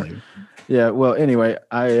pro bono. Yeah, well, anyway,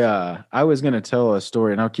 I was gonna tell a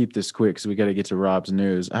story, and I'll keep this quick because we got to get to Rob's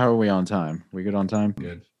news. How are we on time? We good on time?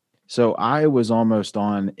 Good. So I was almost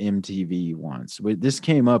on MTV once. This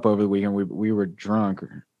came up over the weekend. We were drunk.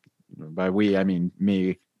 By we, I mean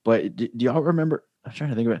me. But do y'all remember? I'm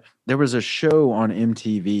trying to think of it. There was a show on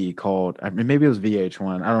MTV called, maybe it was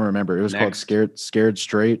VH1. I don't remember. It was called Scared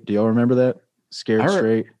Straight. Do y'all remember that?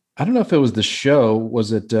 Straight. I don't know if it was the show.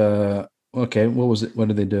 Was it? Okay. What was it? What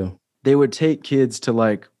did they do? They would take kids to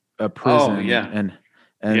like a prison. Oh, yeah. And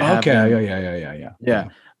okay. Yeah.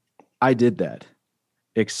 I did that.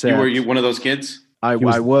 Except were you one of those kids? I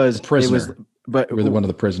was a prisoner. But you were one of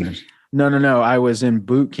the prisoners. No. I was in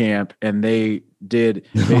boot camp, and they did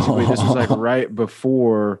basically. This was like right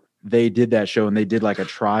before they did that show, and they did like a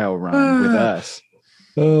trial run with us.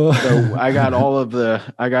 So I got all of the,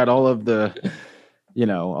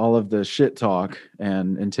 all of the shit talk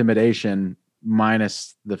and intimidation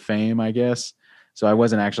minus the fame, I guess. So I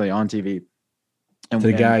wasn't actually on TV. And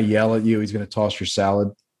the guy yell at you, he's going to toss your salad.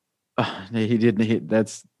 He didn't.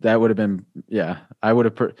 That would have been, yeah. I would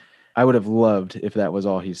have. I would have loved if that was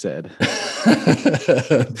all he said.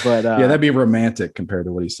 But yeah, that'd be romantic compared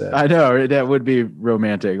to what he said. I know that would be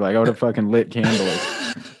romantic. Like I would have fucking lit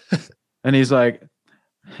candles. And he's like,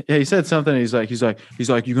 yeah, he said something. He's like,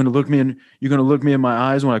 you're gonna look me in my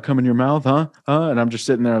eyes when I come in your mouth, huh? And I'm just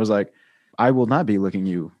sitting there. I was like, I will not be looking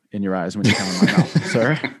you in your eyes when you come in my mouth,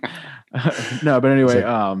 sir. No, but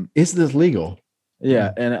anyway, is this legal?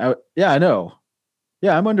 Yeah, and I know.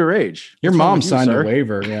 Yeah, I'm underage. Your mom signed a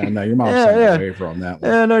waiver. Yeah, no, your mom signed a waiver on that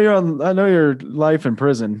one. Yeah, I know your life in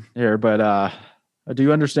prison here, but do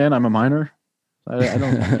you understand I'm a minor? I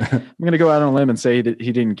don't. I'm gonna go out on a limb and say he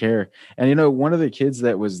didn't care. And one of the kids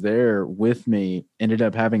that was there with me ended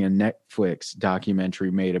up having a Netflix documentary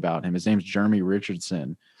made about him. His name's Jeremy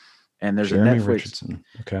Richardson, and there's Jeremy a Netflix. Richardson.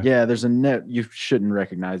 Okay. Yeah, there's a net. You shouldn't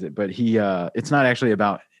recognize it, but it's not actually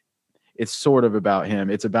about. It's sort of about him.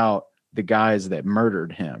 It's about the guys that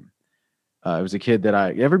murdered him. It was a kid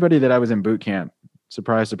everybody that I was in boot camp.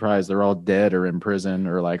 Surprise, surprise, they're all dead or in prison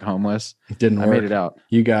or like homeless. It didn't work. I made it out.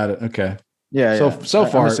 You got it. Okay. Yeah. So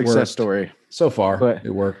far, a success story. So far, but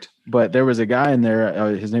it worked. But there was a guy in there.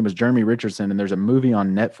 His name was Jeremy Richardson, and there's a movie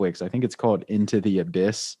on Netflix. I think it's called Into the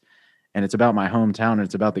Abyss, and it's about my hometown. And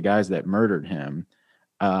it's about the guys that murdered him.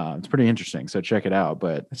 It's pretty interesting. So check it out.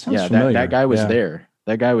 But yeah, that guy was there.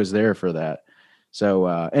 That guy was there for that. So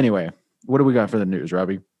anyway, what do we got for the news,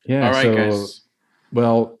 Robbie? Yeah. All right, guys.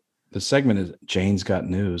 Well, the segment is Jane's Got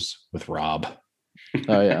News with Rob.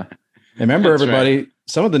 Oh yeah. Remember, everybody, right.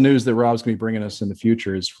 Some of the news that Rob's going to be bringing us in the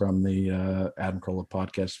future is from the Adam Carolla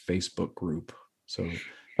Podcast Facebook group. So, is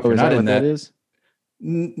that what that is?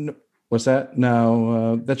 What's that?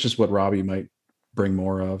 No, that's just what Robbie might bring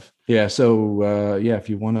more of. Yeah. So, if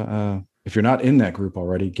you want to, if you're not in that group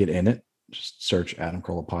already, get in it. Just search Adam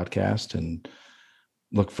Carolla Podcast and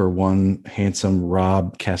look for one handsome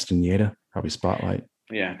Rob Castaneda, probably Spotlight.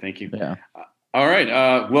 Yeah. Thank you. Yeah. All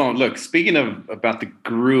right. Well, look, speaking about the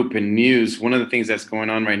group and news, one of the things that's going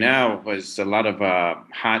on right now was a lot of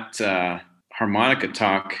hot harmonica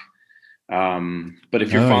talk. But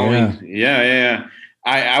if you're following,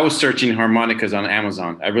 I was searching harmonicas on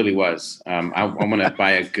Amazon. I really was. I want to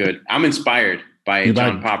buy I'm inspired by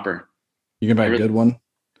John Popper. You can buy a good one?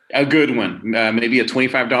 A good one. Maybe a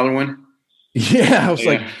 $25 one. Yeah. I was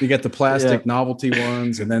like, you get the plastic novelty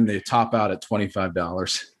ones, and then they top out at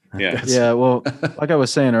 $25. Yeah. Yeah. Well, like I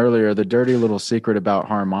was saying earlier, the dirty little secret about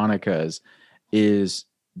harmonicas is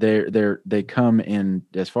they come in,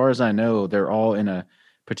 as far as I know, they're all in a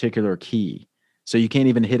particular key. So you can't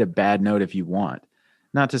even hit a bad note if you want.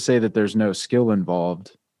 Not to say that there's no skill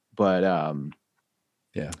involved, but I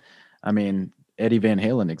mean, Eddie Van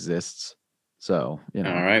Halen exists. So, All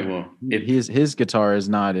right. Well, his guitar is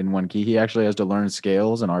not in one key. He actually has to learn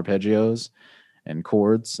scales and arpeggios and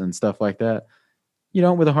chords and stuff like that. You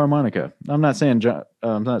don't with a harmonica. I'm not saying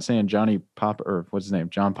Johnny Popper, or what's his name?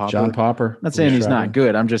 John Popper. John Popper. I'm not saying he's not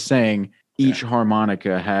good. I'm just saying each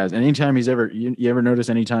harmonica has, and anytime he's ever, you ever notice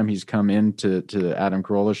anytime he's come into the Adam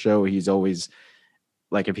Carolla show, he's always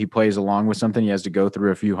like, if he plays along with something, he has to go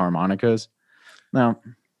through a few harmonicas. Now,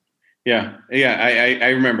 yeah, I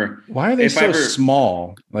remember. Why are they so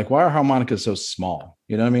small? Like, why are harmonicas so small?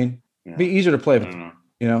 You know what I mean? It'd be easier to play with,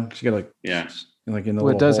 because you got like in the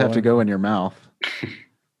it does have to go in your mouth.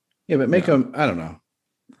 Yeah, but make them, I don't know.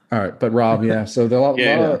 All right, but Rob, so there are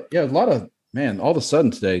a lot of man, all of a sudden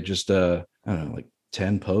today, just I don't know, like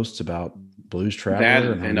 10 posts about Blues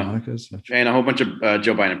Traveler and harmonicas. And a whole bunch of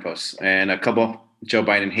Joe Biden posts and a couple Joe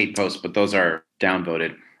Biden hate posts, but those are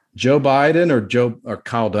downvoted. Joe Biden or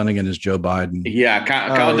Kyle Dunnigan as Joe Biden? Yeah,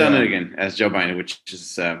 Kyle Dunnigan as Joe Biden, which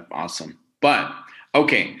is awesome. But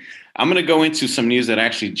okay, I'm going to go into some news that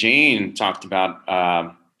actually Jane talked about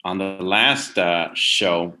on the last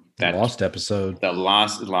show. The lost episode. The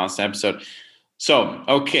lost episode. So,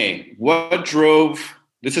 okay, what drove,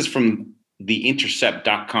 this is from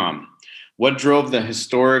theintercept.com. What drove the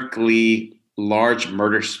historically large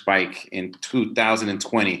murder spike in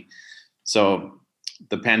 2020? So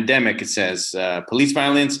the pandemic, it says, police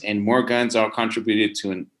violence and more guns all contributed to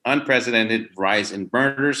an unprecedented rise in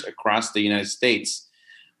murders across the United States.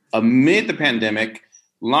 Amid the pandemic,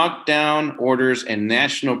 lockdown orders and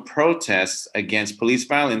national protests against police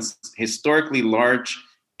violence, historically large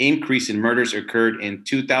increase in murders occurred in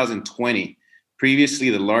 2020. Previously,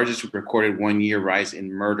 the largest recorded one-year rise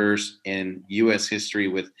in murders in U.S. history,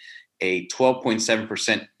 with a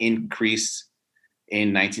 12.7% increase in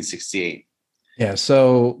 1968. Yeah.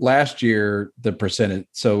 So last year, the percentage.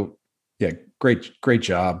 So yeah, great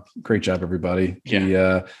job, everybody.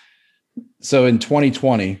 Yeah. So in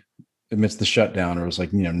 2020, amidst the shutdown, it was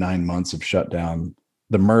like 9 months of shutdown.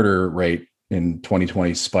 The murder rate in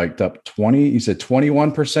 2020 spiked up 20. You said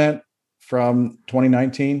 21% from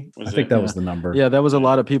 2019. I think that was the number. Yeah, that was a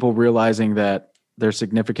lot of people realizing that their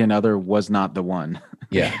significant other was not the one.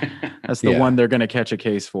 Yeah. That's the one they're going to catch a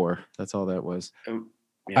case for. That's all that was.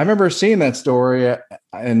 I remember seeing that story,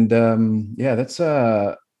 and that's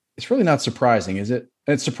it's really not surprising, is it?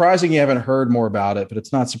 It's surprising you haven't heard more about it, but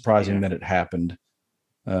it's not surprising that it happened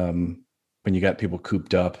when you got people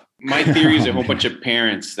cooped up. My theory is a whole bunch of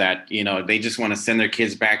parents that, they just want to send their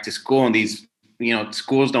kids back to school, and these,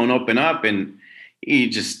 schools don't open up, and you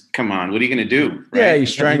just, come on, what are you going to do? Right? Yeah, you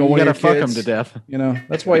strangle one of your kids. You got to fuck them to death.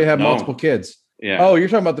 That's why you have multiple kids. Yeah. Oh, you're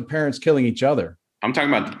talking about the parents killing each other. I'm talking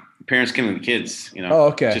about the parents killing the kids, Oh,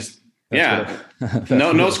 okay. Just,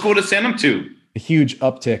 no school to send them to. A huge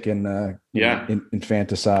uptick in in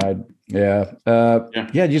infanticide. Yeah.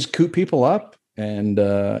 You just coop people up, and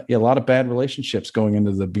a lot of bad relationships going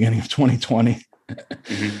into the beginning of 2020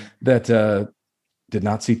 that did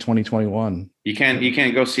not see 2021. You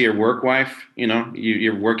can't go see your work wife.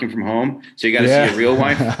 You're working from home, so you got to see your real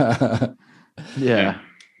wife.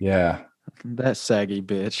 Yeah. That saggy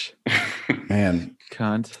bitch. Man.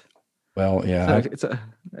 Cunt. Well, yeah.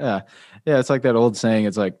 It's like that old saying.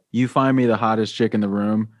 It's like, you find me the hottest chick in the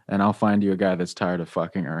room, and I'll find you a guy that's tired of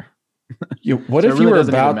fucking her. What if you were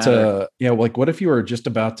about to, what if you were just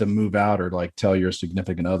about to move out, or like tell your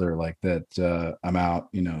significant other like that, I'm out,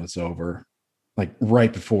 it's over, like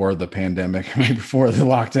right before the pandemic, right before the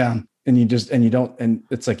lockdown. And and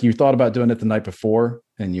it's like you thought about doing it the night before,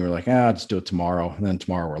 and you were like, I'll just do it tomorrow. And then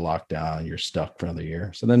tomorrow we're locked down and you're stuck for another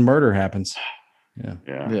year. So then murder happens.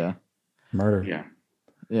 Yeah. Murder.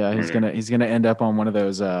 Yeah. He's gonna end up on one of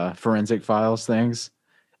those forensic files things.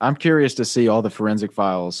 I'm curious to see all the forensic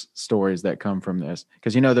files stories that come from this,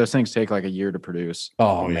 because those things take like a year to produce.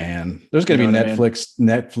 Oh man, there's going to be Netflix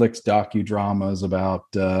docudramas about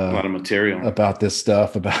a lot of material about this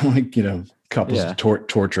stuff, about couples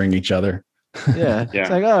torturing each other. Yeah. It's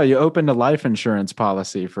like, oh, you opened a life insurance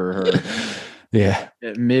policy for her. Yeah,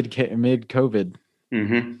 mid COVID.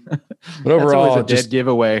 Mm-hmm. But overall, it's a dead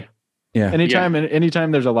giveaway. Yeah.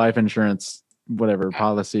 Anytime there's a life insurance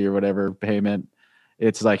policy or whatever payment,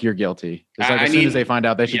 it's like you're guilty. It's like as soon as they find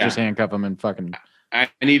out, they should just handcuff them and fucking. I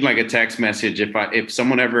need like a text message if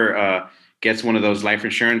someone ever gets one of those life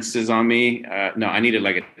insurances on me. No, I needed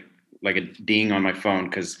like a ding on my phone,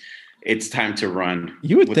 because it's time to run.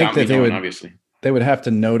 You would think that they would have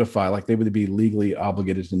to notify, like they would be legally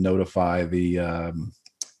obligated to notify the.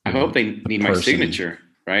 I hope they need my signature,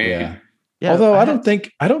 right? Yeah. Although I don't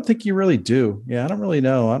think you really do. Yeah, I don't really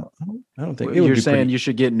know. I don't think you're saying you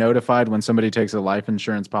should get notified when somebody takes a life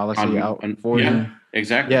insurance policy out for you.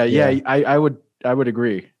 Exactly. Yeah. I would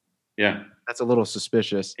agree. Yeah, that's a little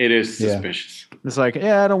suspicious. It is suspicious. It's like,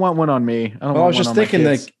 I don't want one on me. I was just thinking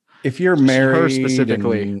that if you're married, her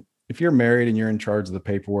specifically, if you're married and you're in charge of the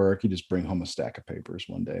paperwork, you just bring home a stack of papers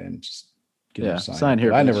one day and just get them signed. Sign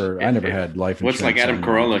here. I never had life insurance. What's like Adam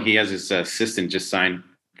Carolla? He has his assistant just sign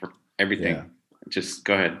for everything. Yeah. Just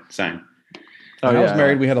go ahead, sign. When I was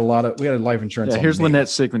married, we had life insurance. Yeah, here's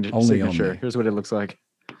Lynette's signature. Here's what it looks like.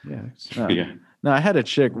 Yeah. No, I had a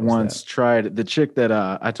chick once tried the chick that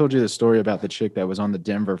I told you the story about the chick that was on the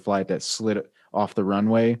Denver flight that slid off the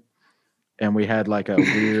runway, and we had like a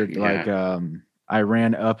weird I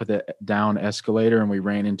ran up the down escalator and we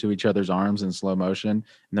ran into each other's arms in slow motion, and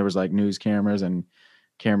there was like news cameras and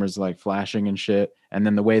cameras like flashing and shit. And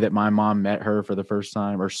then the way that my mom met her for the first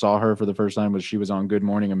time, or saw her for the first time, was she was on Good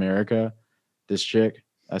Morning America. This chick,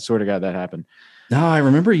 I swear to God, that happened. No, I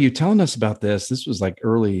remember you telling us about this. This was like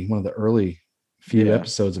one of the early few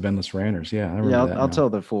episodes of Endless Ranters. Yeah, I remember that. I'll tell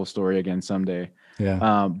the full story again someday.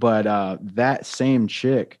 Yeah. But that same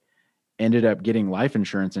chick ended up getting life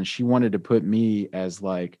insurance, and she wanted to put me as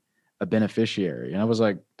like a beneficiary. And I was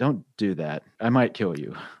like, don't do that. I might kill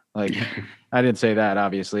you. Like, I didn't say that,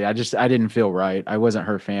 obviously. I didn't feel right. I wasn't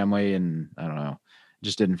her family, and I don't know,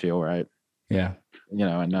 just didn't feel right. Yeah.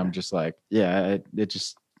 And I'm just like, it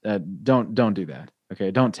just, don't do that.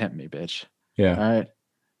 Okay. Don't tempt me, bitch. Yeah. All right.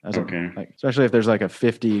 Okay. Like, especially if there's like a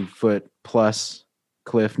 50-foot plus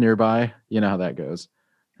cliff nearby, you know how that goes.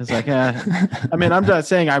 It's like, I mean, I'm not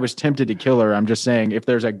saying I was tempted to kill her. I'm just saying if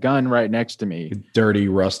there's a gun right next to me, dirty,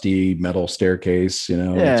 rusty metal staircase,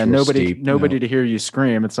 Yeah, nobody to hear you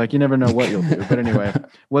scream. It's like you never know what you'll do. But anyway,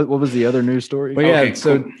 what was the other news story?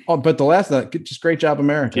 Well, but the last just great job,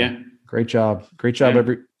 America. Yeah, great job,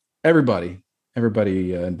 everybody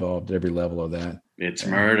involved at every level of that. It's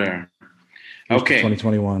murder. Okay,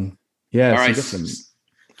 2021. Yeah. All right.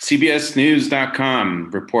 CBSNews.com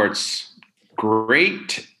reports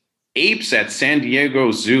great apes at San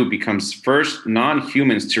Diego Zoo becomes first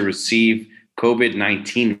non-humans to receive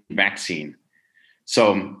COVID-19 vaccine.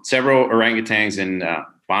 So several orangutans and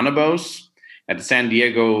bonobos at the San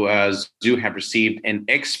Diego Zoo have received an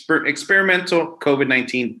experimental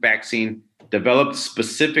COVID-19 vaccine developed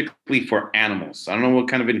specifically for animals. I don't know what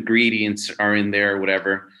kind of ingredients are in there or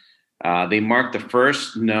whatever. They mark the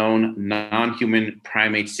first known non-human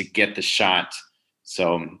primates to get the shot.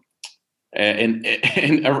 So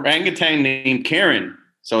an orangutan named Karen.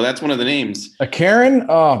 So that's one of the names. A Karen?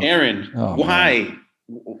 Oh, Karen. Oh, why?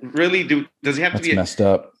 man. Really? Does he have That's to be messed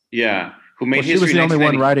up? Yeah. Who made Well, she history? was the only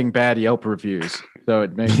one 1990 writing bad Yelp reviews, so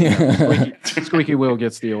it makes squeaky wheel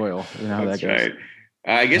gets the oil. You know how That's that goes. right.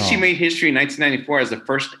 I guess she Oh. made history in 1994 as the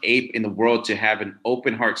first ape in the world to have an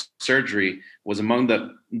open heart surgery. Was among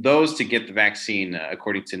those to get the vaccine,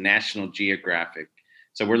 according to National Geographic.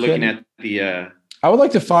 So we're looking at the. I would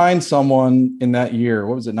like to find someone in that year.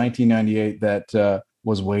 What was it, 1998, that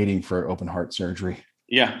was waiting for open heart surgery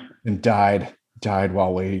Yeah. and died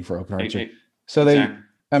while waiting for open heart surgery. Exactly. So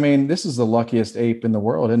I mean, this is the luckiest ape in the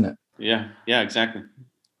world, isn't it? Yeah. Exactly.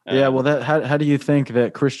 Yeah, well, how do you think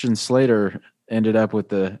that Christian Slater ended up with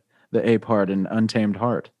the ape heart and untamed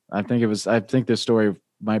heart? I think this story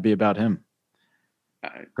might be about him.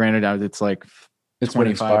 Granted, it's like It's what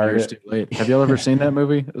 25 inspired years it. too late. Have y'all ever seen that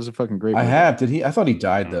movie? It was a fucking great I movie. have. Did he? I thought he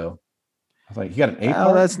died though. I thought he got an ape Oh,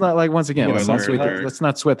 heart. that's not like, once again, Yeah, let's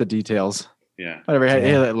not sweat the details. Yeah. Whatever. Yeah.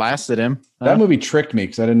 Hey, it lasted him. That movie tricked me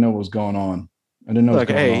because I didn't know what was going on. I didn't know. Look,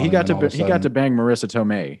 what was going hey, on, he got and then all of a to sudden- bang Marissa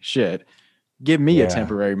Tomei. Shit, give me Yeah. a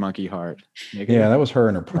temporary monkey heart. nigga. Yeah, that was her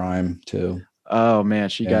in her prime too. Oh man,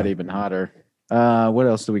 she got Yeah. even hotter. What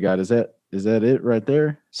else do we got? Is that it right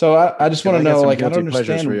there? So I just want to got know, some like, I don't guilty pleasures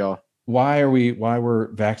for understand y'all. why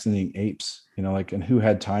we're vaccinating apes, like, and who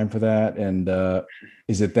had time for that, and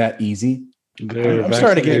is it that easy? I'm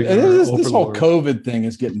starting to get this whole COVID thing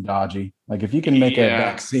is getting dodgy. Like, if you can make a Yeah.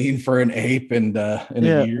 vaccine for an ape and in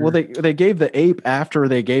Yeah, a year, well, they gave the ape after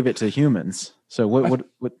they gave it to humans. So what?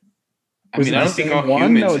 I was mean, it I the don't think same all one?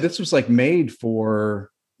 humans. No, this was like made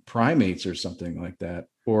for primates or something like that.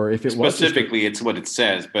 Or if it was just Specifically, it's what it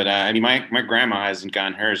says. But I mean, my grandma hasn't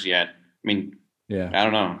gotten hers yet. I mean, yeah, I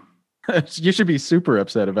don't know. You should be super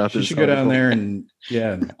upset about you this. should go down article. there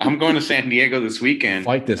and I'm going to San Diego this weekend.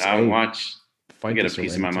 Fight this I'll ape. watch. fight. Get a this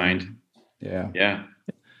piece of my orangutan. mind. Yeah. Yeah.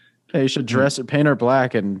 Hey, you should dress her, paint her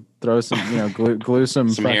black, and throw some, glue some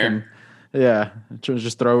Some fucking, hair. yeah,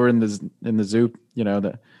 just throw her in the zoo,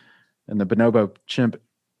 in the bonobo chimp.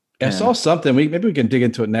 I And- saw something. Maybe we can dig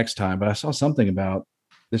into it next time. But I saw something about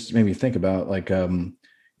this. Made me think about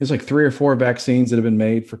there's like 3 or 4 vaccines that have been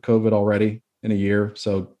made for COVID already in a year.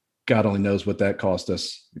 So God only knows what that cost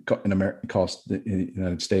us in America, cost the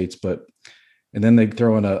United States. And then they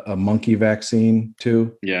throw in a monkey vaccine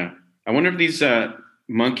too. Yeah. I wonder if these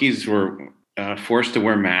monkeys were forced to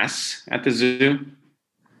wear masks at the zoo.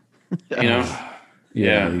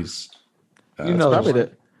 Yeah. These. You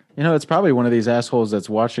know, It's probably one of these assholes that's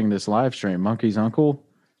watching this live stream. Monkey's uncle.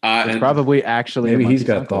 It's And- probably actually. Maybe a he's monkey's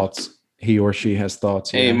got uncle. thoughts. He or she has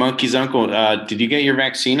thoughts. Hey, Monkey's uncle, did you get your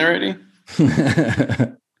vaccine already?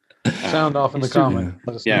 Sound off in the He's too- comment.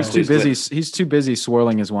 Let us Yeah, know. He's too busy. He's too busy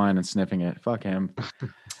swirling his wine and sniffing it. Fuck him. No, he's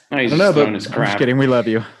I don't just know, but throwing his I'm crap. just kidding. We love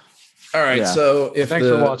you. All right. Yeah. So if Thanks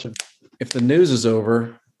for watching. if the news is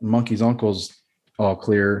over, Monkey's uncle's all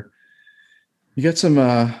clear. You got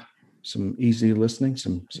some easy listening,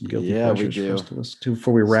 some guilty Yeah, we pleasures do. for us to listen to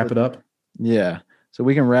before we wrap it up. Yeah. So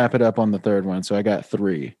we can wrap it up on the third one. So I got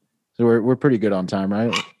 3. So we're pretty good on time,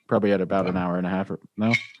 right? Probably at about an hour and a half.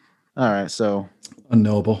 No. All right. So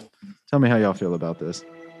Unknowable. tell me how y'all feel about this.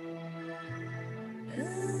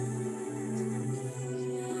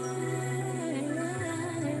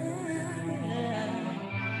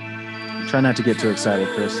 Try not to get too excited,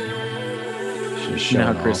 Chris. Just You know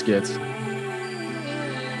how showing Chris off. gets.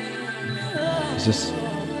 Is this?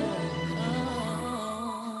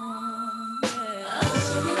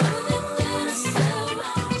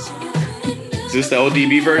 Is this the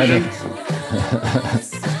ODB version?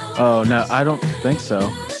 Oh no, I don't think so.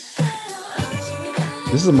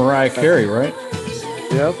 This is Mariah Carey, right?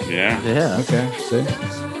 Yep. Yeah. Yeah. Okay. See,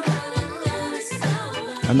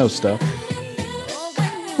 I know stuff.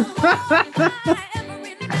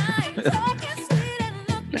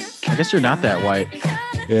 I guess you're not that white.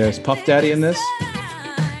 Yeah, is Puff Daddy in this?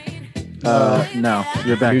 No,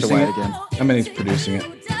 you're back to producing white it? again. I mean, he's producing it.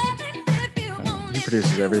 He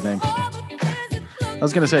produces everything. I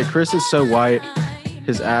was gonna say Chris is so white,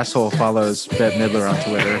 his asshole follows Bette Midler on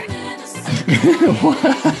Twitter.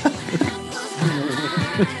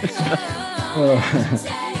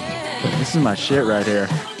 This is my shit right here.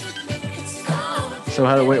 So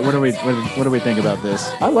what do we think about this?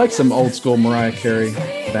 I like some old school Mariah Carey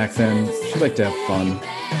back then. She liked to have fun.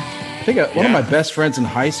 I think one of my best friends in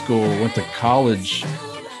high school went to college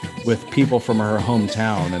with people from her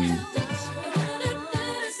hometown, and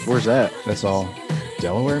where's that? That's all.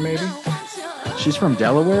 Delaware, maybe? She's from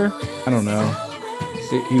Delaware? I don't know.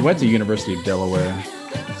 He went to University of Delaware.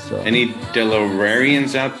 So. Any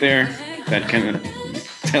Delawareans out there that can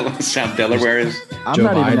tell us how Delaware is? I'm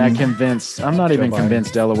not even that convinced. I'm not even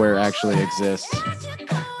convinced Delaware actually exists.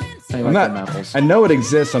 I know it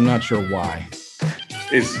exists. I'm not sure why.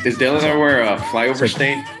 Is Delaware a flyover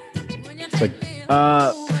state? It's like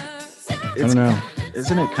I don't know.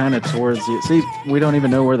 Isn't it kind of towards the? See, we don't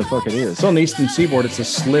even know where the fuck it is. It's on the eastern seaboard. It's a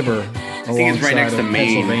sliver. I think it's right next to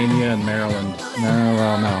Maine, Pennsylvania, and Maryland.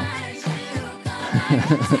 No.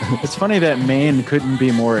 It's funny that Maine couldn't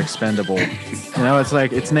be more expendable. You know, it's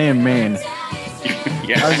like it's named Maine.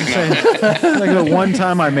 Yeah, I was just saying, like the one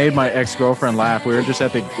time I made my ex-girlfriend laugh, we were just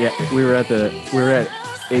at we were at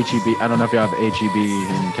HEB. I don't know if you have HEB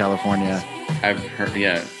in California. I've heard.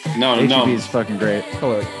 Yeah. No. HEB is fucking great.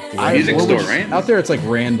 Music store, right? Out there, it's like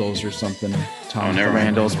Randall's or something. Oh, never mind.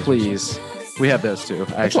 Randall's, please. We have those too.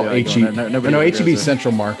 Actually, HEB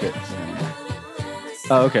Central Market.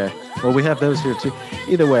 Oh, okay. Well, we have those here too.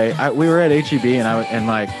 Either way, we were at HEB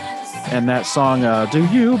and that song "Do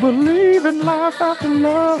You Believe in Life After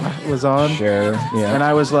Love" was on. Cher, yeah. And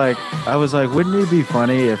I was like, wouldn't it be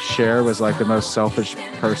funny if Cher was like the most selfish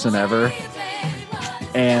person ever?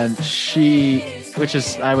 And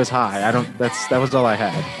I was high. That was all I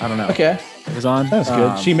had. I don't know. Okay. It was on. That's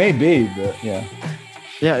good. She may be, but yeah.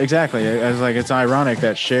 Yeah, exactly. I was like, it's ironic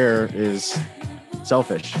that Cher is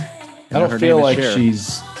selfish. I don't feel like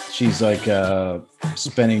she's like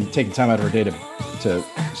taking time out of her day to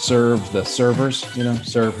serve the servers,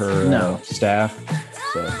 serve her staff.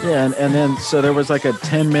 So. Yeah, and then so there was like a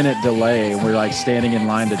 10-minute delay, and we're like standing in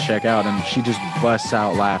line to check out, and she just busts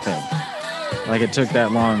out laughing. Like it took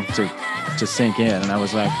that long to sink in, and I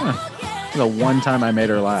was like, the one time I made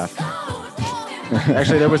her laugh.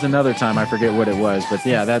 Actually, there was another time, I forget what it was, but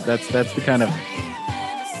yeah, that's the kind of.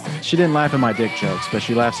 She didn't laugh at my dick jokes, but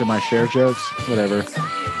she laughs at my Cher jokes. Whatever.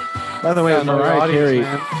 By the way, Mariah Carey.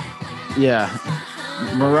 Yeah,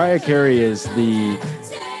 Mariah Carey is the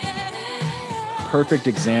perfect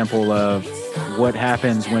example of what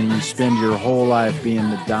happens when you spend your whole life being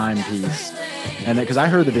the dime piece. And because I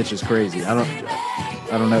heard the bitch is crazy. I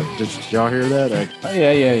don't know. Did y'all hear that?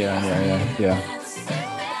 Yeah.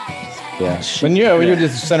 When you're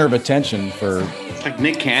just the center of attention for like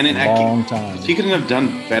Nick Cannon, a long time. She couldn't have done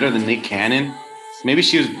better than Nick Cannon. Maybe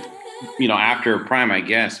she was, after her prime, I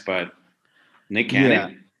guess. But Nick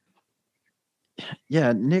Cannon.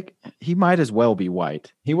 Yeah, Nick. He might as well be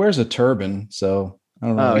white. He wears a turban, so I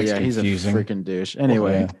don't know. Oh yeah, he's a freaking douche.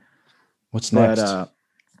 Anyway, what's next?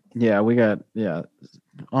 We got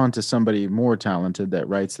on to somebody more talented that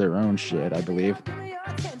writes their own shit, I believe.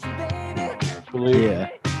 Yeah.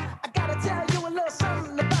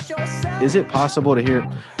 Is it possible to hear?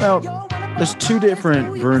 Well, there's two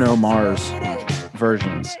different Bruno Mars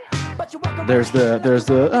versions. There's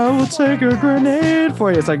the I will take a grenade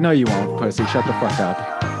for you. It's like, no, you won't, pussy. Shut the fuck up.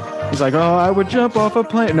 He's like, oh, I would jump off a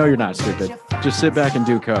plane. No, you're not, stupid. Just sit back and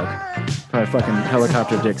do coke. Probably fucking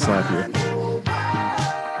helicopter dick slap you.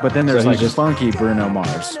 But then there's just funky Bruno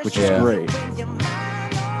Mars, which is great.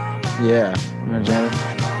 Yeah. You know,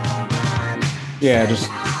 yeah,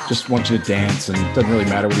 just want you to dance, and it doesn't really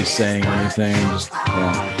matter what he's saying or anything. Just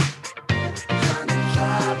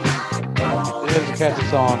It is a catchy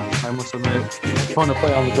song, I must admit. It's fun to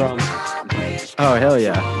play on the drums. Oh, hell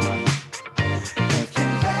yeah.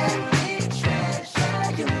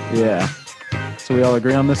 Yeah. So we all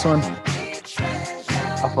agree on this one?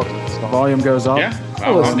 I fuck with this song. Volume goes up. Yeah,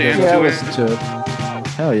 I'll listen to it.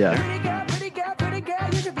 Hell yeah.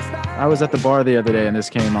 I was at the bar the other day and this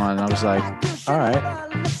came on, and I was like, all right.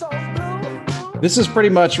 This is pretty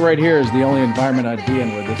much right here is the only environment I'd be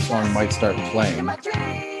in where this song might start playing.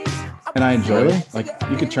 And I enjoy it. Like,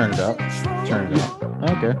 you could turn it up. Turn it up.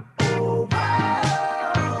 Okay.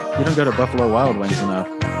 You don't go to Buffalo Wild Wings enough.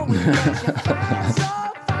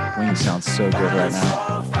 Wings sounds so good right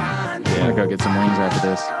now. I'm going to go get some wings after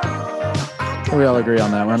this. We all agree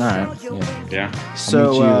on that one. All right. Yeah.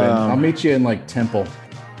 So I'll meet you in like Temple.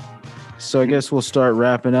 So I guess we'll start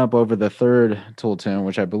wrapping up over the third Tool tune,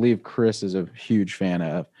 which I believe Chris is a huge fan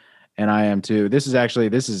of, and I am too. This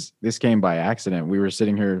came by accident. We were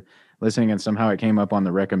sitting here listening, and somehow it came up on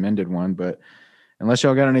the recommended one. But unless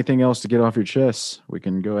y'all got anything else to get off your chests, we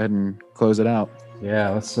can go ahead and close it out.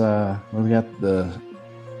 Yeah, let's. We got the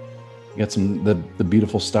You got some the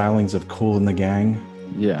beautiful stylings of Kool and the Gang.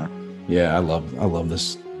 Yeah. Yeah, I love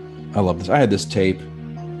this. I love this. I had this tape,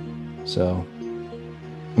 so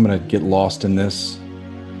I'm gonna get lost in this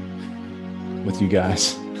with you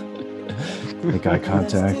guys. Make eye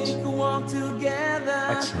contact.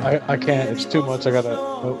 I can't. It's too much. I gotta.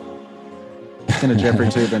 Oh. It's in a Jeffrey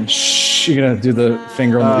Tubin. Shh, you're gonna do the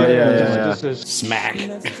finger on the This is smack.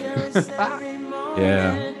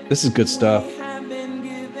 Yeah, this is good stuff.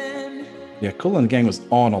 Yeah, Kool and the Gang was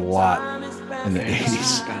on a lot in the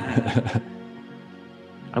 80s.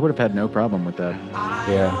 I would have had no problem with that.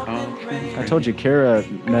 Yeah. I told you, Kara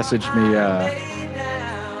messaged me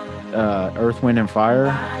Earth, Wind, and Fire,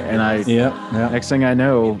 and Yeah. next thing I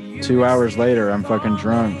know, 2 hours later, I'm fucking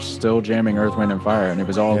drunk, still jamming Earth, Wind, and Fire, and it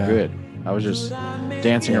was all good. I was just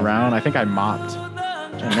dancing around. I think I mopped.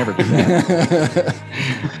 I never do that.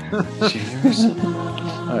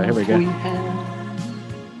 All right, here we go.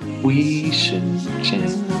 We should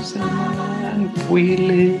change the life we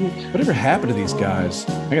live. Whatever happened to these guys?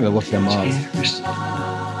 I gotta look them up.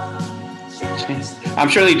 I'm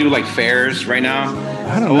sure they do like fairs right now.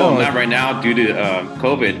 I don't know. Well, not right now due to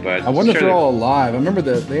COVID, but I wonder if sure they're all alive. I remember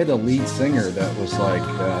that they had the lead singer that was like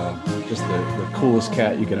just the coolest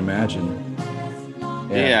cat you can imagine.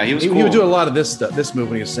 Yeah, he was He cool. would do a lot of this stuff. This move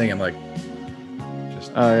when he was singing, like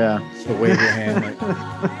just Oh yeah, wave your hand. Like,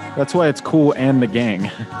 that's why it's Kool and the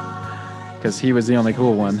Gang, because he was the only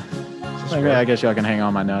cool one. Like, yeah, I guess y'all can hang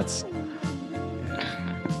on my nuts.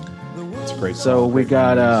 it's great. So song, we great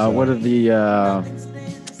got memories, what are the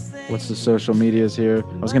what's the social medias here?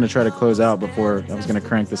 I was gonna try to close out before I was gonna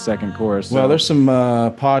crank the second chorus. Well, so- there's some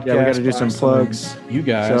podcasts. Yeah, we gotta do some by plugs. You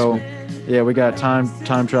guys. So, yeah, we got Time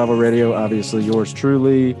Travel Radio, obviously yours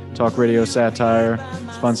truly, Talk Radio Satire,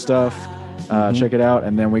 it's fun stuff. Check it out.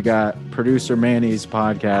 And then we got Producer Manny's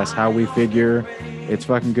podcast, How We Figure. It's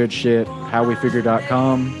fucking good shit.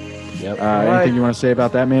 HowWeFigure.com. Yep. Anything you want to say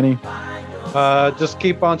about that, Manny? just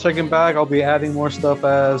keep on checking back. I'll be adding more stuff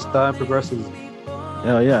as time progresses.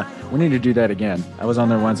 Hell yeah. We need to do that again. I was on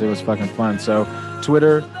there Wednesday. It was fucking fun. So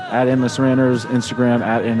Twitter, @Endless Ranters, Instagram,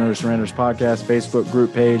 @Endless Ranters Podcast, Facebook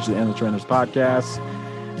group page, The Endless Ranters Podcast.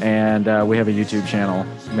 And we have a YouTube channel.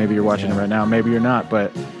 Maybe you're watching it right now. Maybe you're not.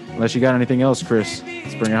 But unless you got anything else, Chris,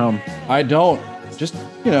 let's bring it home. I don't. Just,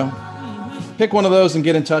 pick one of those and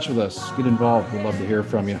get in touch with us. Get involved. We'd love to hear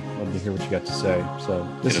from you. Love to hear what you got to say. So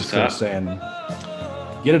this Hit is us Chris up. saying,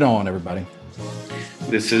 get it on, everybody.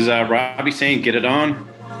 This is Robbie saying, "Get it on."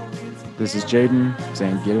 This is Jaden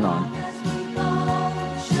saying, get it on.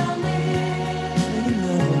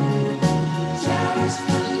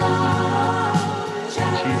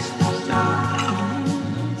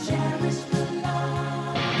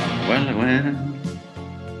 Well,